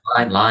there's a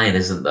fine line,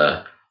 isn't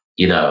there?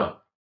 You know,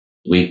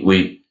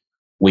 we've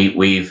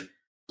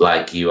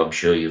like you, I'm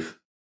sure you've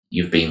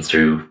been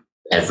through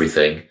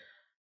everything.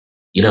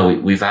 You know,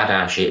 we've had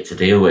our shit to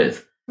deal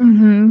with.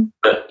 Mm-hmm.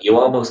 But you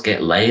almost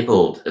get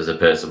labeled as a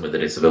person with a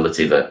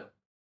disability that,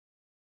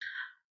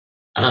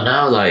 I don't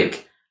know,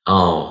 like,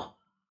 oh,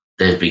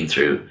 they've been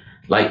through.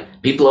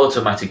 Like, people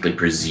automatically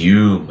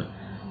presume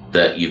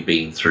that you've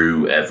been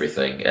through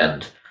everything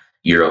and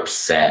you're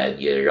upset,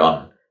 you're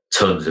on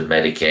tons of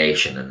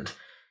medication and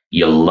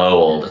you're low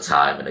all the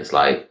time. And it's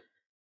like,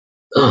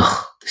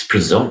 ugh, this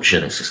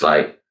presumption. It's just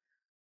like,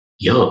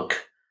 yuck.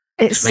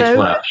 It's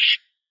so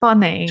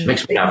funny. It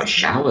makes me have a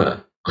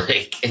shower.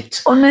 Like,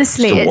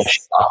 honestly,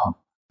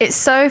 it's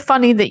so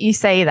funny that you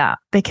say that,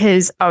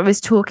 because I was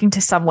talking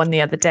to someone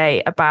the other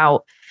day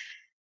about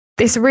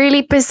this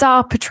really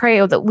bizarre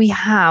portrayal that we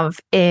have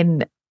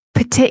in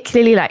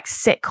particularly like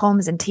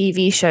sitcoms and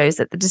TV shows,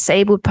 that the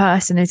disabled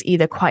person is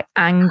either quite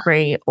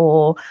angry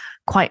or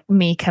quite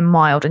meek and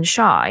mild and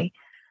shy.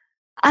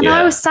 And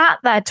I was sat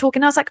there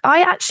talking, I was like,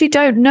 I actually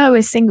don't know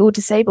a single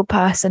disabled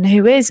person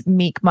who is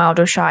meek, mild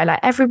or shy. Like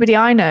everybody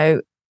I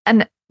know,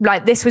 and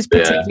like this was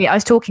particularly, I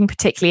was talking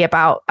particularly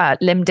about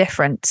limb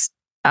difference.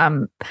 I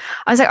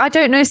was like, I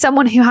don't know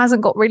someone who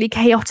hasn't got really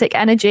chaotic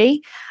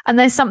energy. And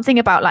there's something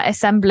about like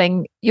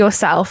assembling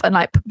yourself and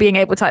like being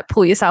able to like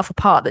pull yourself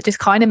apart that just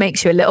kind of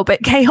makes you a little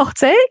bit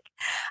chaotic.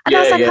 And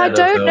I was like, I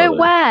don't know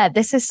where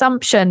this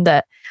assumption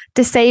that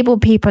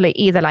disabled people are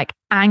either like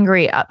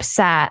angry,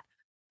 upset,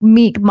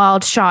 meek,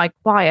 mild, shy,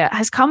 quiet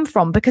has come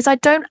from, because I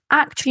don't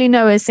actually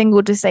know a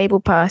single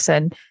disabled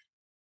person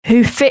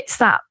who fits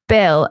that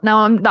bill.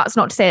 Now, that's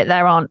not to say that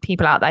there aren't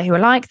people out there who are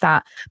like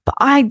that, but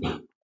I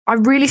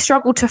really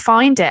struggle to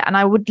find it. And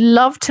I would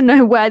love to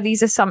know where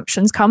these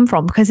assumptions come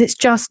from, because it's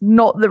just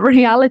not the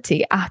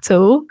reality at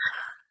all.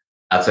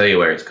 I'll tell you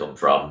where it's come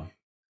from.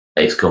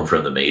 It's come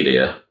from the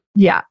media.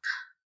 Yeah.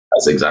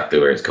 That's exactly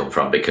where it's come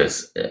from,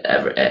 because,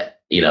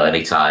 you know,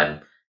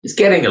 anytime it's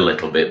getting a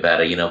little bit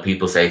better, you know,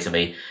 people say to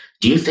me,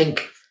 do you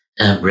think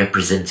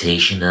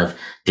representation of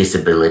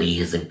disability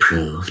has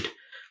improved?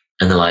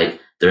 And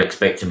they're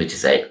expecting me to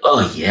say,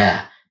 oh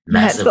yeah,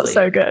 massively. It's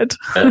not so good.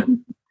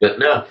 But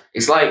no,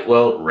 it's like,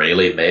 well,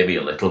 really, maybe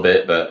a little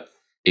bit, but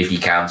if you're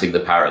counting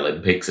the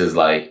Paralympics as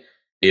like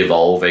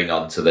evolving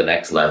onto the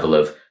next level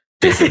of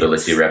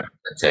disability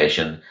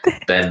representation,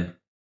 then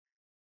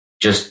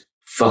just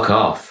fuck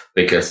off,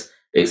 because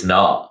it's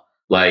not.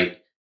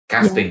 Like,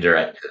 casting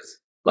directors,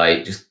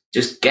 like,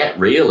 just get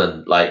real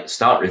and like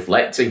start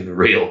reflecting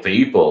real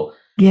people.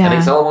 And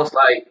it's almost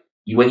like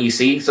when you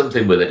see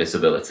something with a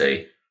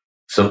disability,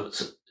 some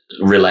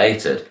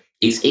related,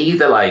 it's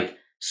either like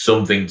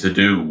something to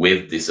do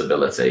with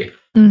disability,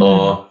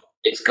 or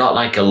it's got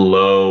like a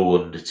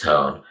low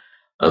undertone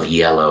of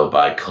Yellow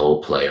by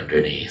Coldplay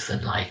underneath,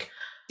 and like,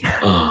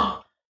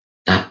 oh,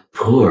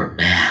 poor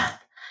man.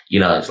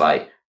 It's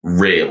like,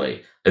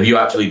 really? Have you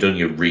actually done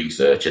your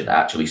research and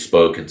actually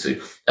spoken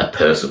to a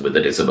person with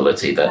a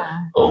disability that,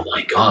 oh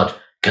my God,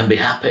 can be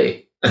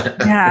happy?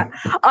 Yeah.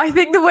 I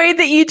think the way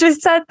that you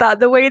just said that,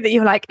 the way that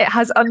you're like, it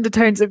has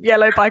undertones of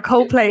Yellow by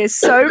Coldplay is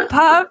so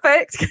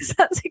perfect, because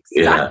that's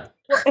exactly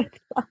what it's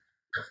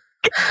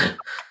like.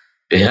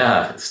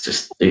 Yeah, it's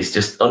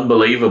just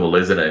unbelievable,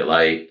 isn't it?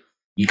 Like,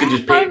 you can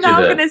just picture I'm now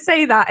going to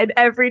say that in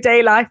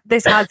everyday life,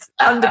 this has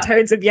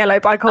undertones of Yellow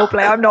by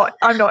Coldplay. I'm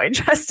not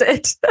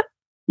interested.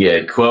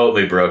 Yeah, quote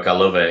me, Brooke. I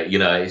love it.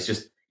 It's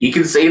just, you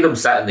can see them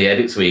sat in the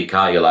edit suite,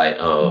 can't you? Like,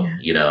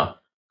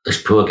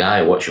 this poor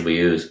guy, what should we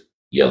use?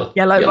 Yellow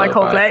by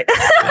Coldplay.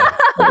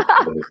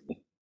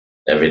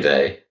 Every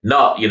day.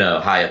 Not,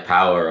 higher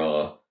power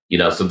or,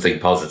 something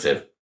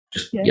positive.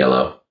 Just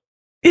yellow.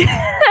 And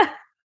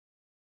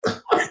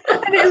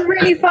it's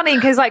really funny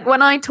because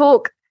when I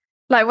talk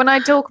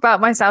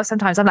about myself,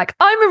 sometimes I'm like,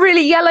 I'm a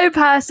really yellow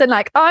person.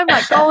 Like, I'm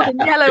like golden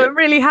yellow and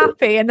really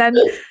happy. And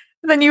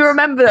then you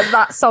remember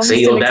that song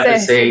still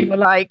exists.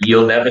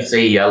 You'll never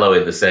see yellow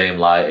in the same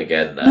light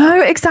again.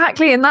 No,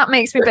 exactly. And that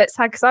makes me a bit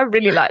sad because I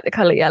really like the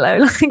colour yellow.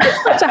 Like,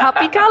 it's such a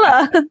happy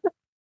colour.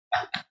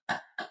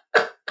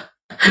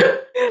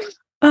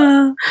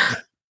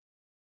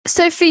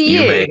 So for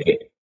you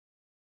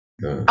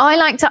I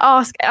like to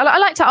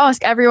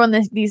ask everyone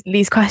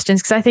these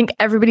questions because I think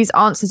everybody's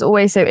answer is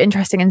always so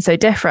interesting and so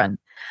different.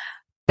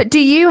 But do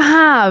you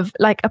have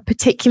like a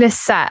particular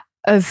set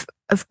of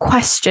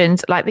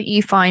questions like that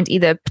you find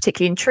either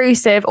particularly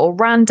intrusive or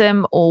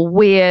random or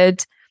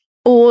weird,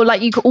 or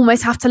like you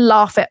almost have to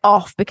laugh it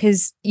off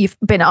because you've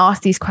been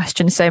asked these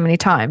questions so many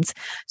times?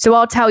 So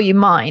I'll tell you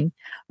mine.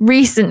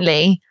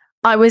 Recently,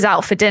 I was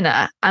out for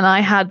dinner and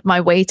I had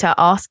my waiter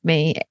ask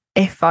me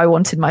if I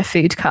wanted my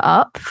food cut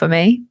up for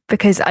me,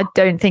 because I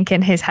don't think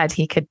in his head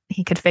he could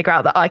figure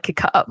out that I could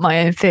cut up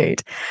my own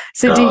food.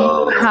 So do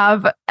you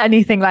have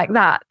anything like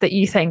that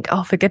you think,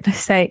 oh, for goodness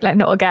sake, like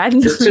not again?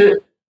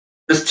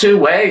 There's two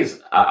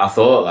ways. I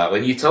thought that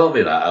when you told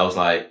me that, I was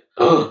like,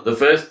 oh, the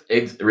first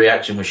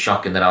reaction was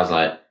shock, and then I was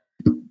like,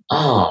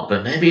 oh,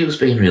 but maybe he was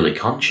being really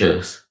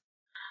conscious.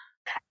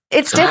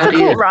 It's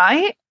difficult,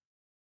 right?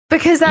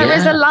 Because there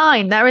is a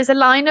line. There is a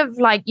line of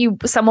like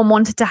someone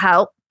wanted to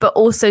help, but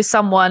also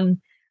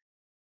someone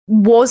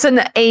wasn't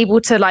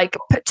able to like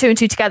put two and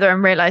two together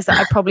and realize that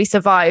I probably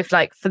survived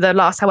like for the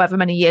last however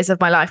many years of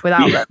my life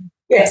without them.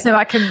 Yeah. So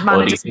I can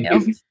manage this meal.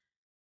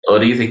 Or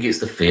do you think it's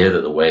the fear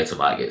that the waiter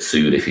might get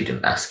sued if he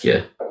didn't ask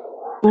you?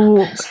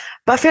 Ooh.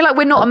 But I feel like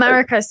we're not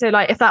America. So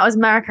like if that was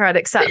America, I'd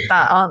accept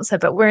that answer.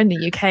 But we're in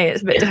the UK.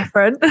 It's a bit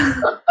different.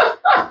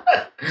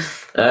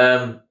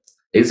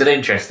 It's an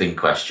interesting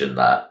question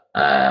that.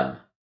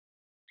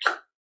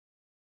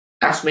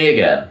 Ask me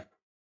again.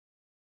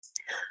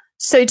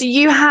 So do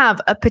you have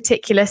a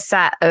particular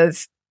set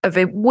of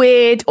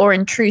weird or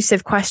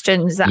intrusive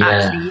questions that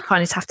actually you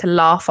kind of have to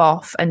laugh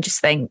off and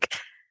just think,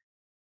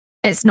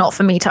 it's not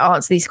for me to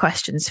answer these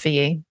questions for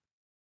you?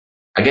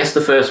 I guess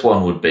the first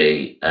one would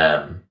be,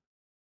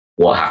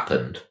 what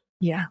happened?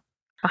 Yeah,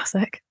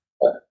 classic.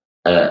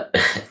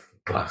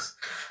 Class.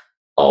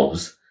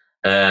 Obs.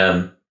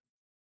 Were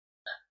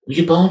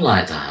you born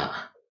like that?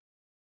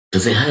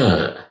 Does it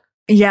hurt?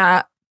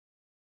 Yeah.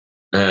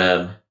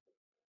 And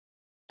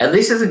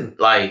this isn't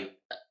like,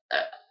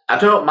 I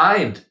don't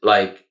mind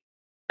like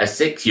a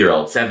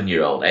 6-year-old,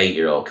 7-year-old,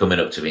 8-year-old coming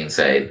up to me and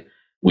saying,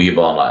 were you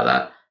born like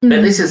that?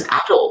 But this is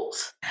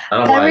adults.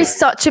 There is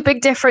such a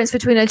big difference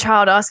between a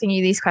child asking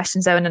you these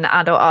questions though and an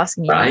adult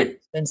asking you these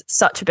questions.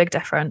 Such a big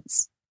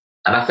difference.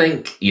 And I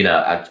think,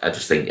 I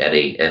just think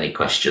any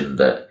question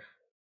that,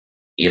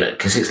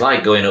 because it's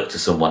like going up to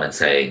someone and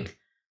saying,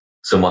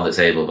 someone that's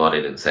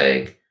able-bodied and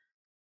saying,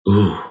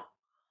 ooh,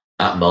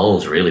 that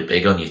mole's really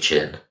big on your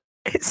chin.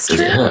 Does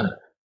it hurt?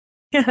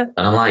 Yeah. And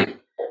I'm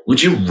like,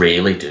 would you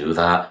really do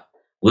that?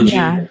 Would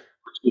you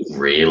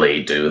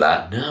really do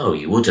that? No,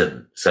 you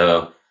wouldn't.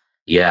 So,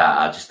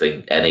 I just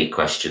think any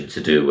question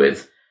to do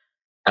with,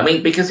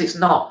 because it's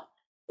not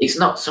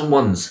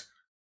someone's,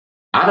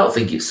 I don't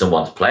think it's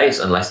someone's place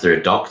unless they're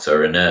a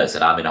doctor or a nurse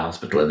and I'm in a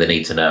hospital and they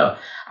need to know.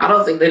 I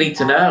don't think they need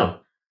to know.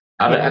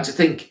 I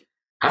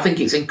think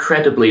it's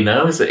incredibly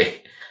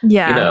nosy.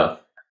 Yeah.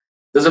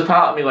 There's a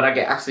part of me when I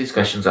get asked these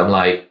questions, I'm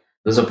like,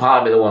 there's a part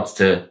of me that wants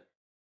to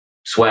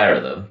swear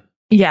at them.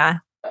 Yeah.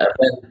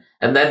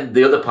 And then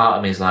the other part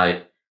of me is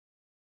like,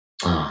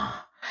 oh.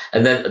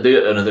 And then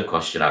another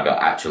question I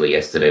got actually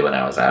yesterday when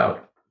I was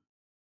out,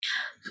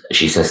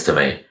 she says to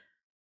me,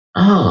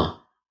 oh,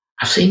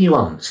 I've seen you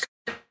on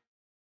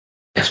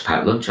Guest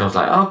Pack Lunch. I was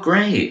like, oh,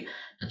 great.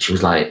 And she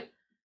was like,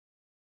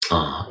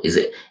 oh, is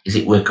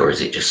it work or is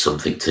it just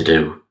something to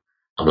do?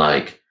 I'm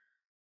like,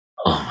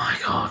 oh my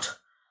God.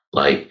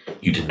 Like,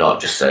 you did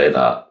not just say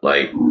that.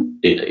 Like,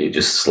 it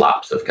just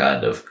slaps of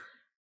kind of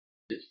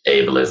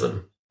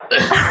ableism.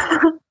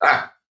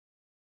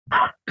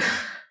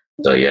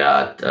 So,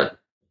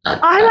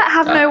 I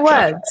have no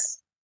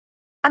words.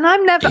 And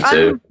I'm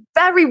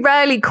very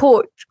rarely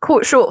caught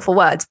short for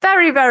words.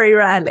 Very, very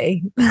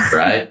rarely.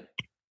 Right?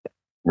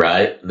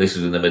 Right? This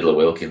was in the middle of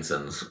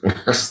Wilkinson's.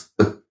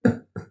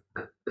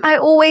 I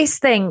always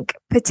think,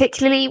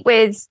 particularly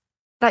with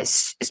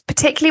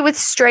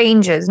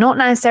strangers, not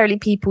necessarily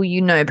people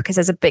you know, because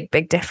there's a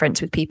big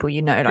difference with people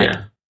you know. Like,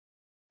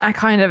 I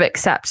kind of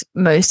accept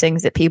most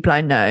things that people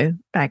I know,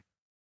 like,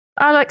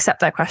 I'll accept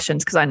their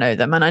questions because I know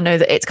them and I know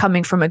that it's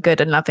coming from a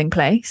good and loving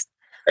place.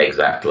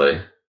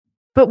 Exactly.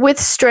 But with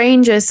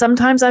strangers,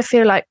 sometimes I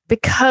feel like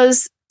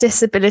because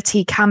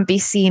disability can be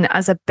seen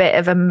as a bit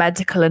of a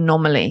medical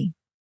anomaly,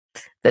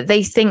 that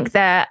they think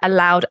they're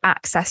allowed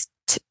access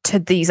to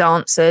these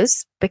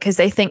answers because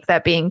they think they're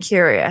being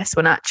curious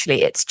when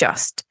actually it's too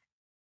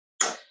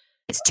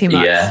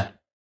much. Yeah.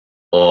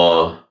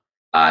 Or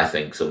I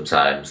think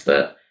sometimes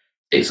that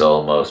it's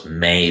almost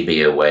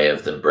maybe a way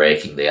of them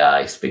breaking the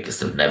ice because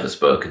they've never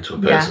spoken to a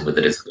person with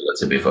a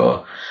disability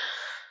before.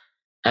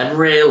 And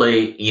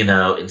really,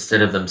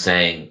 instead of them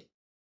saying,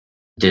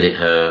 did it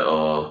hurt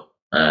or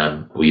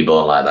were you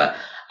born like that?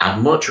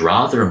 I'd much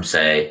rather them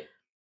say,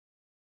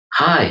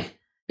 hi,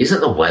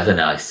 isn't the weather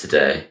nice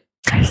today?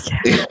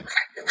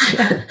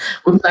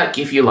 Wouldn't that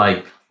give you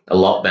like a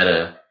lot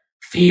better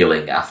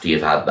feeling after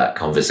you've had that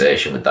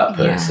conversation with that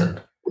person?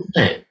 Wouldn't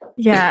it?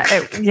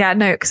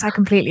 No, because I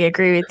completely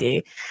agree with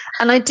you.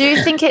 And I do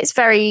think it's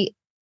the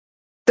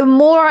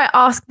more I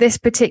ask this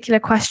particular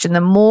question,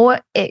 the more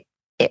it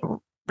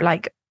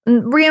like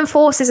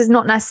reinforces is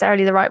not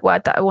necessarily the right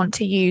word that I want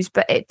to use,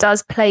 but it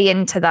does play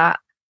into that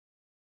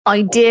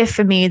idea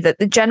for me that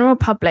the general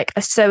public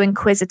are so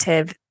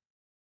inquisitive,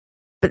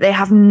 but they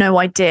have no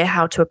idea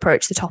how to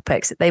approach the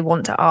topics that they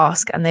want to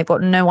ask, and they've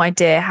got no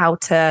idea how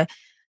to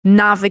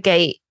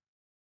navigate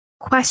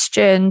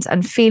questions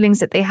and feelings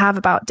that they have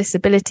about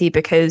disability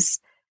because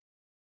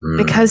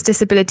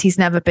disability's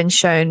never been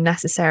shown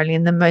necessarily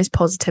in the most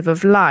positive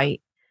of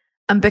light.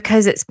 And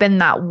because it's been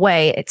that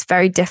way, it's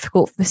very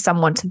difficult for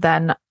someone to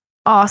then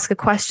ask a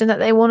question that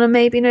they want to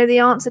maybe know the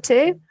answer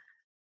to.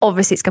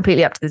 Obviously, it's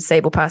completely up to the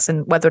disabled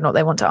person whether or not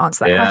they want to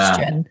answer that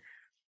question.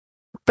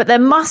 But there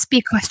must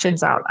be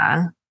questions out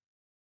there.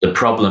 The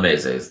problem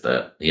is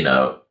that,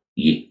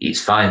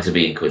 it's fine to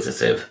be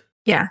inquisitive.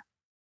 Yeah.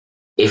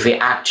 If it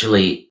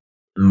actually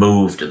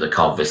moved the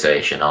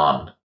conversation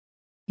on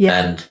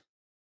and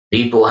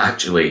people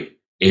actually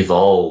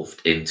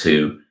evolved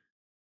into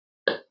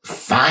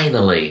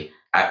finally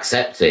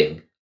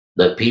accepting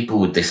that people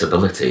with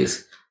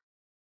disabilities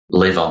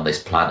live on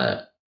this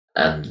planet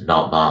and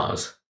not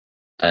Mars,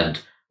 and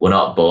we're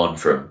not born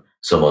from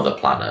some other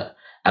planet.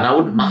 And I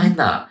wouldn't mind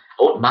that.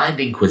 I wouldn't mind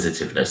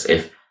inquisitiveness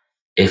if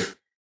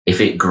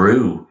it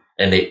grew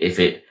and if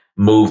it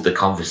moved the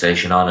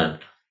conversation on, and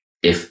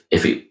if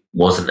it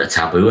wasn't a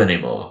taboo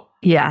anymore.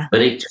 Yeah.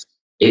 But it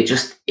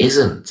just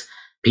isn't.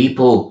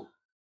 People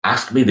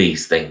ask me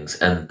these things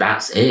and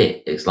that's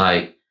it. It's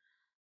like,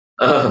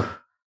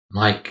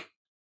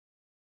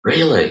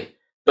 really?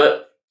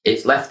 But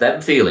it's left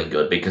them feeling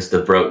good because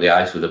they've broke the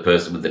ice with a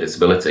person with a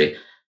disability.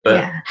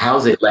 But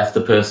how's it left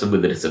the person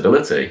with a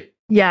disability?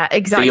 Yeah,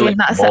 exactly. And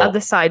that's the other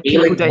side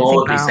people don't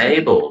think about.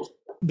 Disabled.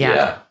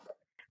 Yeah.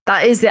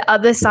 That is the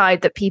other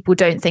side that people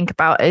don't think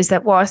about, is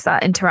that whilst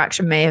that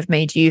interaction may have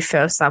made you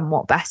feel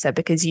somewhat better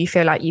because you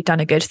feel like you've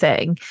done a good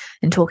thing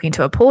in talking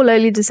to a poor,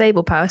 lowly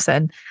disabled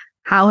person,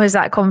 how has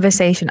that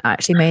conversation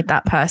actually made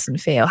that person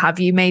feel? Have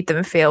you made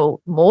them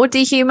feel more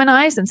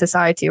dehumanized than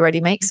society already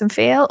makes them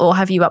feel? Or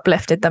have you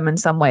uplifted them in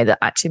some way that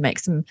actually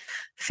makes them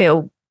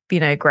feel,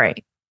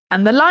 great?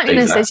 And the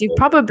likeliness is you've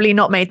probably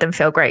not made them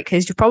feel great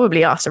because you've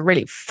probably asked a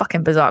really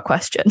fucking bizarre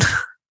question.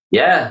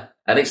 Yeah.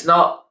 And it's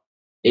not,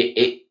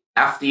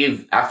 after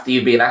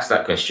you've been asked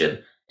that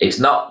question, it's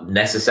not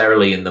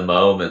necessarily in the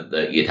moment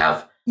that you'd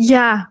have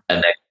a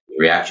negative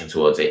reaction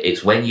towards it.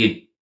 It's when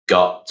you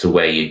got to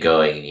where you're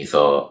going and you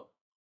thought,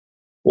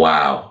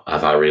 wow,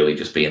 have I really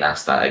just been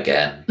asked that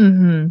again?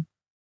 Mm-hmm.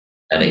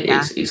 And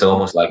it's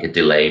almost like a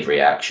delayed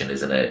reaction,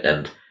 isn't it?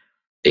 And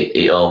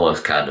it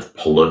almost kind of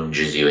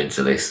plunges you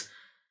into this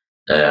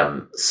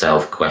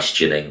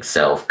self-questioning,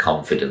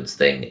 self-confidence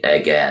thing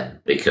again,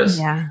 because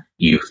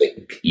you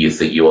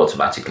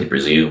automatically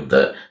presume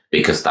that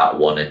because that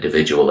one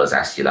individual has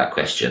asked you that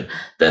question,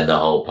 then the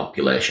whole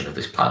population of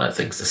this planet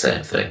thinks the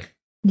same thing.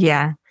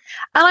 Yeah.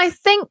 And I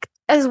think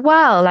as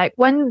well, like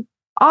when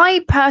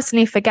I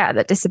personally forget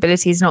that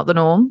disability is not the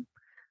norm,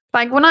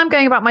 like when I'm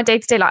going about my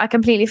day-to-day, like I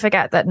completely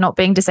forget that not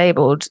being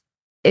disabled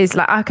is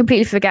like, I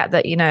completely forget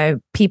that,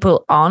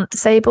 people aren't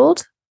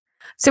disabled.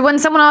 So when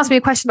someone asks me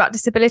a question about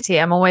disability,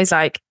 I'm always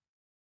like,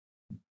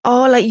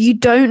 oh, like you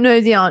don't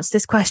know the answer to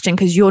this question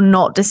because you're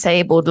not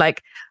disabled.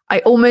 Like I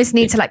almost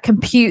need to like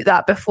compute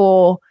that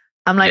before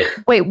I'm like,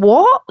 wait,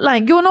 what?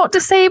 Like you're not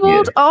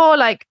disabled?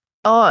 Yeah.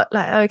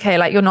 Okay,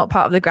 like you're not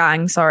part of the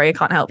gang. Sorry, I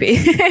can't help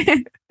you.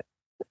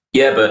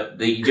 Yeah, but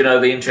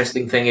the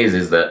interesting thing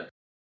is that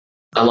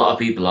a lot of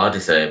people are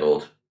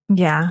disabled.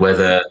 Yeah.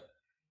 Whether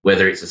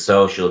it's a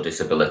social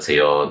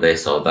disability or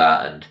this or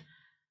that,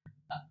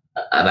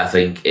 and I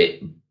think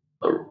it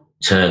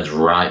turns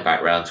right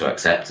back round to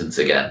acceptance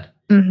again.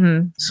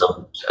 Mm-hmm.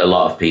 So a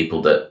lot of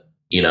people that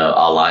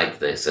are like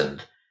this,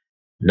 and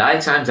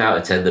 9 times out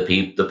of 10,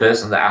 the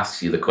person that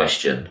asks you the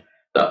question,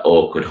 that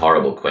awkward,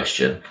 horrible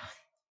question,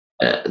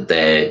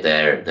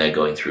 they're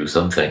going through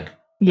something,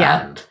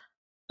 and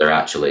they're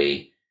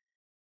actually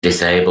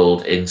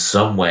disabled in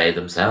some way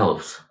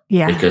themselves.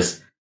 Yeah,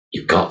 because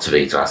you've got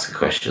to ask a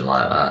question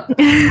like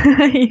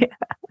that.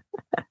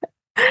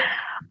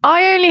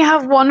 I only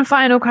have one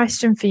final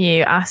question for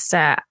you,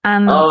 Aster.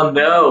 And oh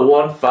no,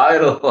 one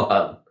final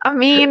one. I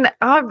mean,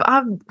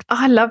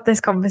 I love this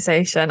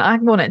conversation. I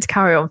want it to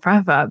carry on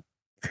forever.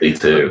 Me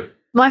too.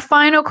 My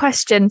final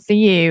question for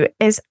you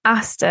is,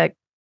 Aster,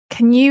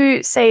 can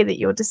you say that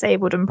you're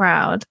disabled and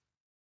proud?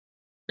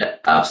 Yeah,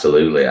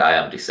 absolutely.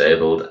 I am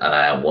disabled and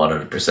I am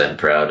 100%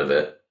 proud of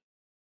it.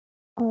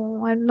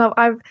 Oh,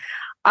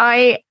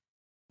 I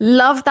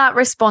love that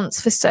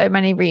response for so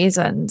many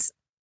reasons.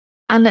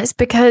 And it's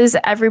because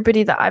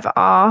everybody that I've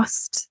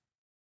asked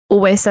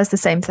always says the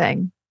same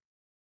thing.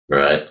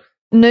 Right.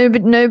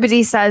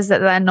 Nobody says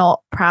that they're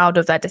not proud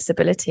of their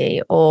disability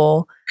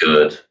or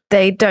good.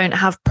 They don't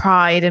have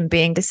pride in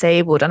being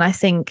disabled. And I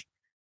think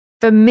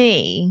for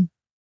me,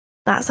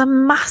 that's a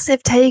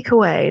massive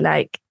takeaway.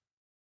 Like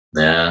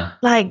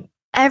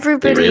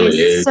everybody really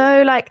is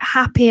so like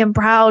happy and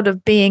proud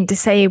of being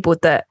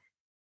disabled that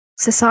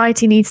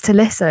society needs to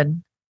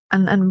listen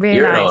and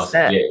realize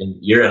that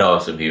you're an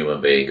awesome human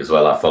being as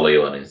well. I follow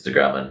you on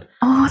Instagram and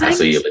I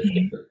see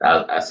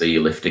you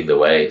lifting the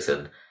weights.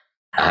 And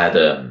I had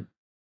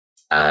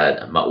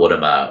one of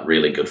my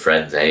really good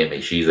friends, Amy.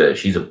 She's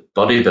a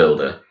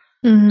bodybuilder,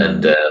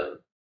 and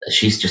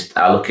she's just.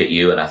 I look at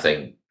you and I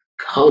think,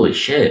 holy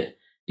shit,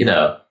 you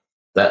know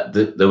that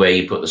the way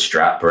you put the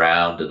strap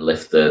around and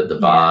lift the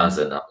bars,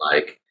 and I'm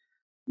like,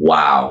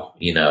 wow,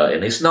 you know.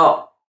 And it's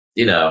not,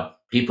 you know,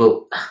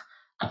 people.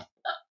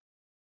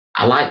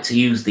 I like to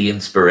use the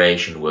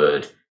inspiration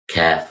word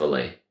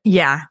carefully.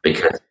 Yeah.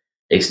 Because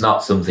it's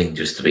not something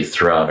just to be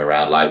thrown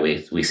around like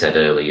we said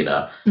earlier, you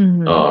know,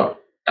 or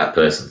that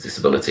person's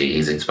disability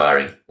is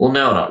inspiring. Well,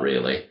 no, not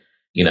really.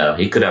 You know,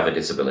 he could have a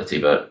disability,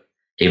 but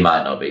he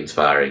might not be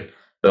inspiring.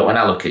 But when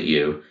I look at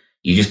you,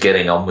 you're just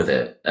getting on with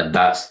it. And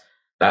that's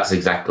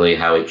exactly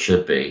how it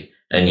should be.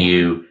 And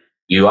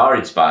you are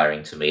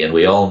inspiring to me, and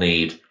we all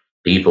need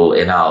people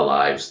in our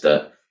lives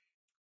that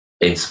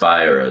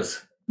inspire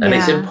us. And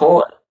it's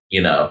important.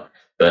 You know,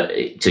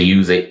 but to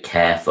use it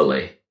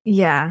carefully.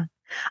 Yeah.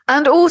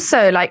 And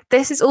also, like,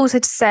 this is also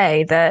to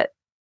say that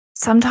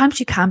sometimes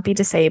you can be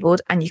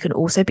disabled and you can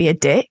also be a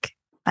dick.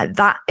 Like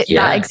that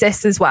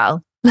exists as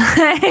well.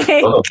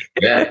 Oh,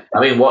 yeah. I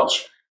mean,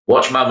 watch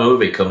my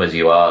movie, Come As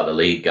You Are. The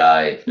lead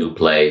guy who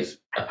plays,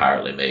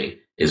 apparently me,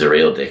 is a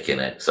real dick in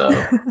it. So,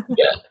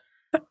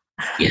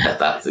 yeah,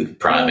 that's a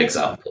prime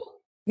example.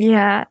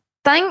 Yeah.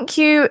 Thank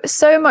you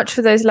so much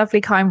for those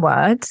lovely, kind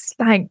words.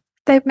 Like,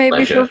 they've made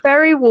me feel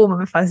very warm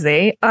and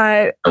fuzzy.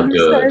 I'm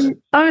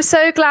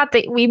so glad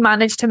that we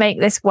managed to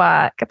make this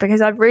work, because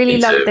I've really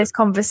loved this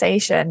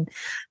conversation,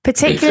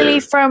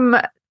 particularly from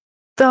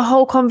the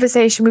whole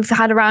conversation we've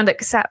had around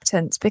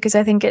acceptance, because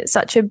I think it's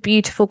such a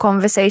beautiful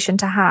conversation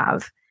to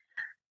have,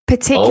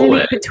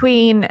 particularly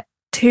between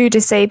two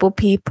disabled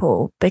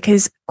people,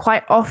 because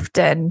quite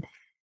often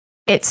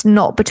it's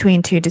not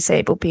between two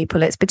disabled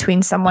people. It's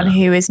between someone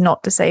who is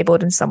not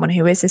disabled and someone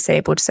who is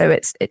disabled. So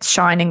it's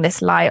shining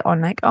this light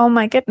on like, oh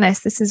my goodness,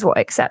 this is what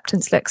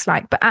acceptance looks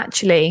like. But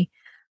actually,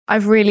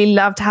 I've really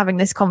loved having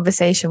this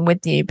conversation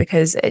with you,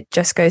 because it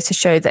just goes to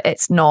show that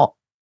it's not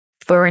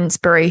for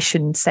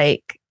inspiration's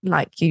sake,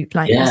 like you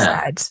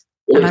said.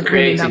 Well, and I've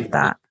really loved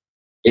that.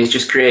 It's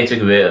just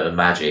creating a bit of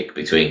magic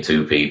between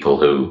two people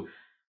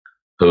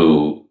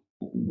who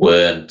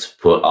weren't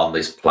put on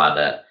this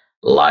planet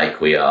like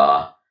we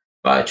are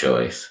by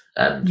choice.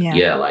 And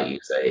like you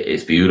say,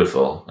 it's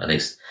beautiful, and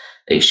it's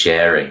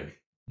sharing,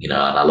 you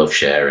know, and I love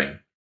sharing.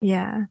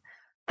 Yeah.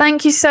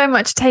 Thank you so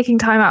much for taking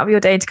time out of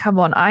your day to come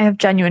on. I have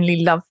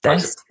genuinely loved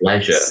this. It's a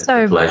pleasure.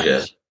 So pleasure.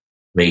 Much.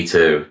 Me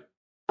too.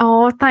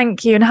 Oh,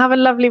 thank you. And have a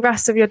lovely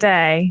rest of your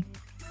day.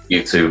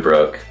 You too,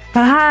 Brooke.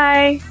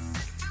 Bye.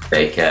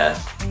 Take care.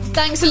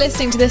 Thanks for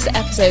listening to this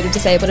episode of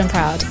Disabled and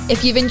Proud.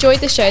 If you've enjoyed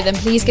the show, then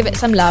please give it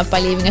some love by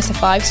leaving us a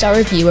 5-star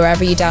review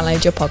wherever you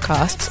download your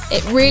podcasts.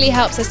 It really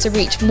helps us to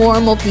reach more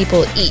and more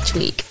people each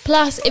week.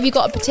 Plus, if you've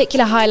got a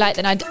particular highlight,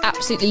 then I'd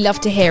absolutely love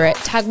to hear it.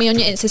 Tag me on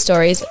your Insta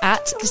stories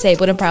at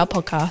Disabled and Proud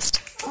Podcast.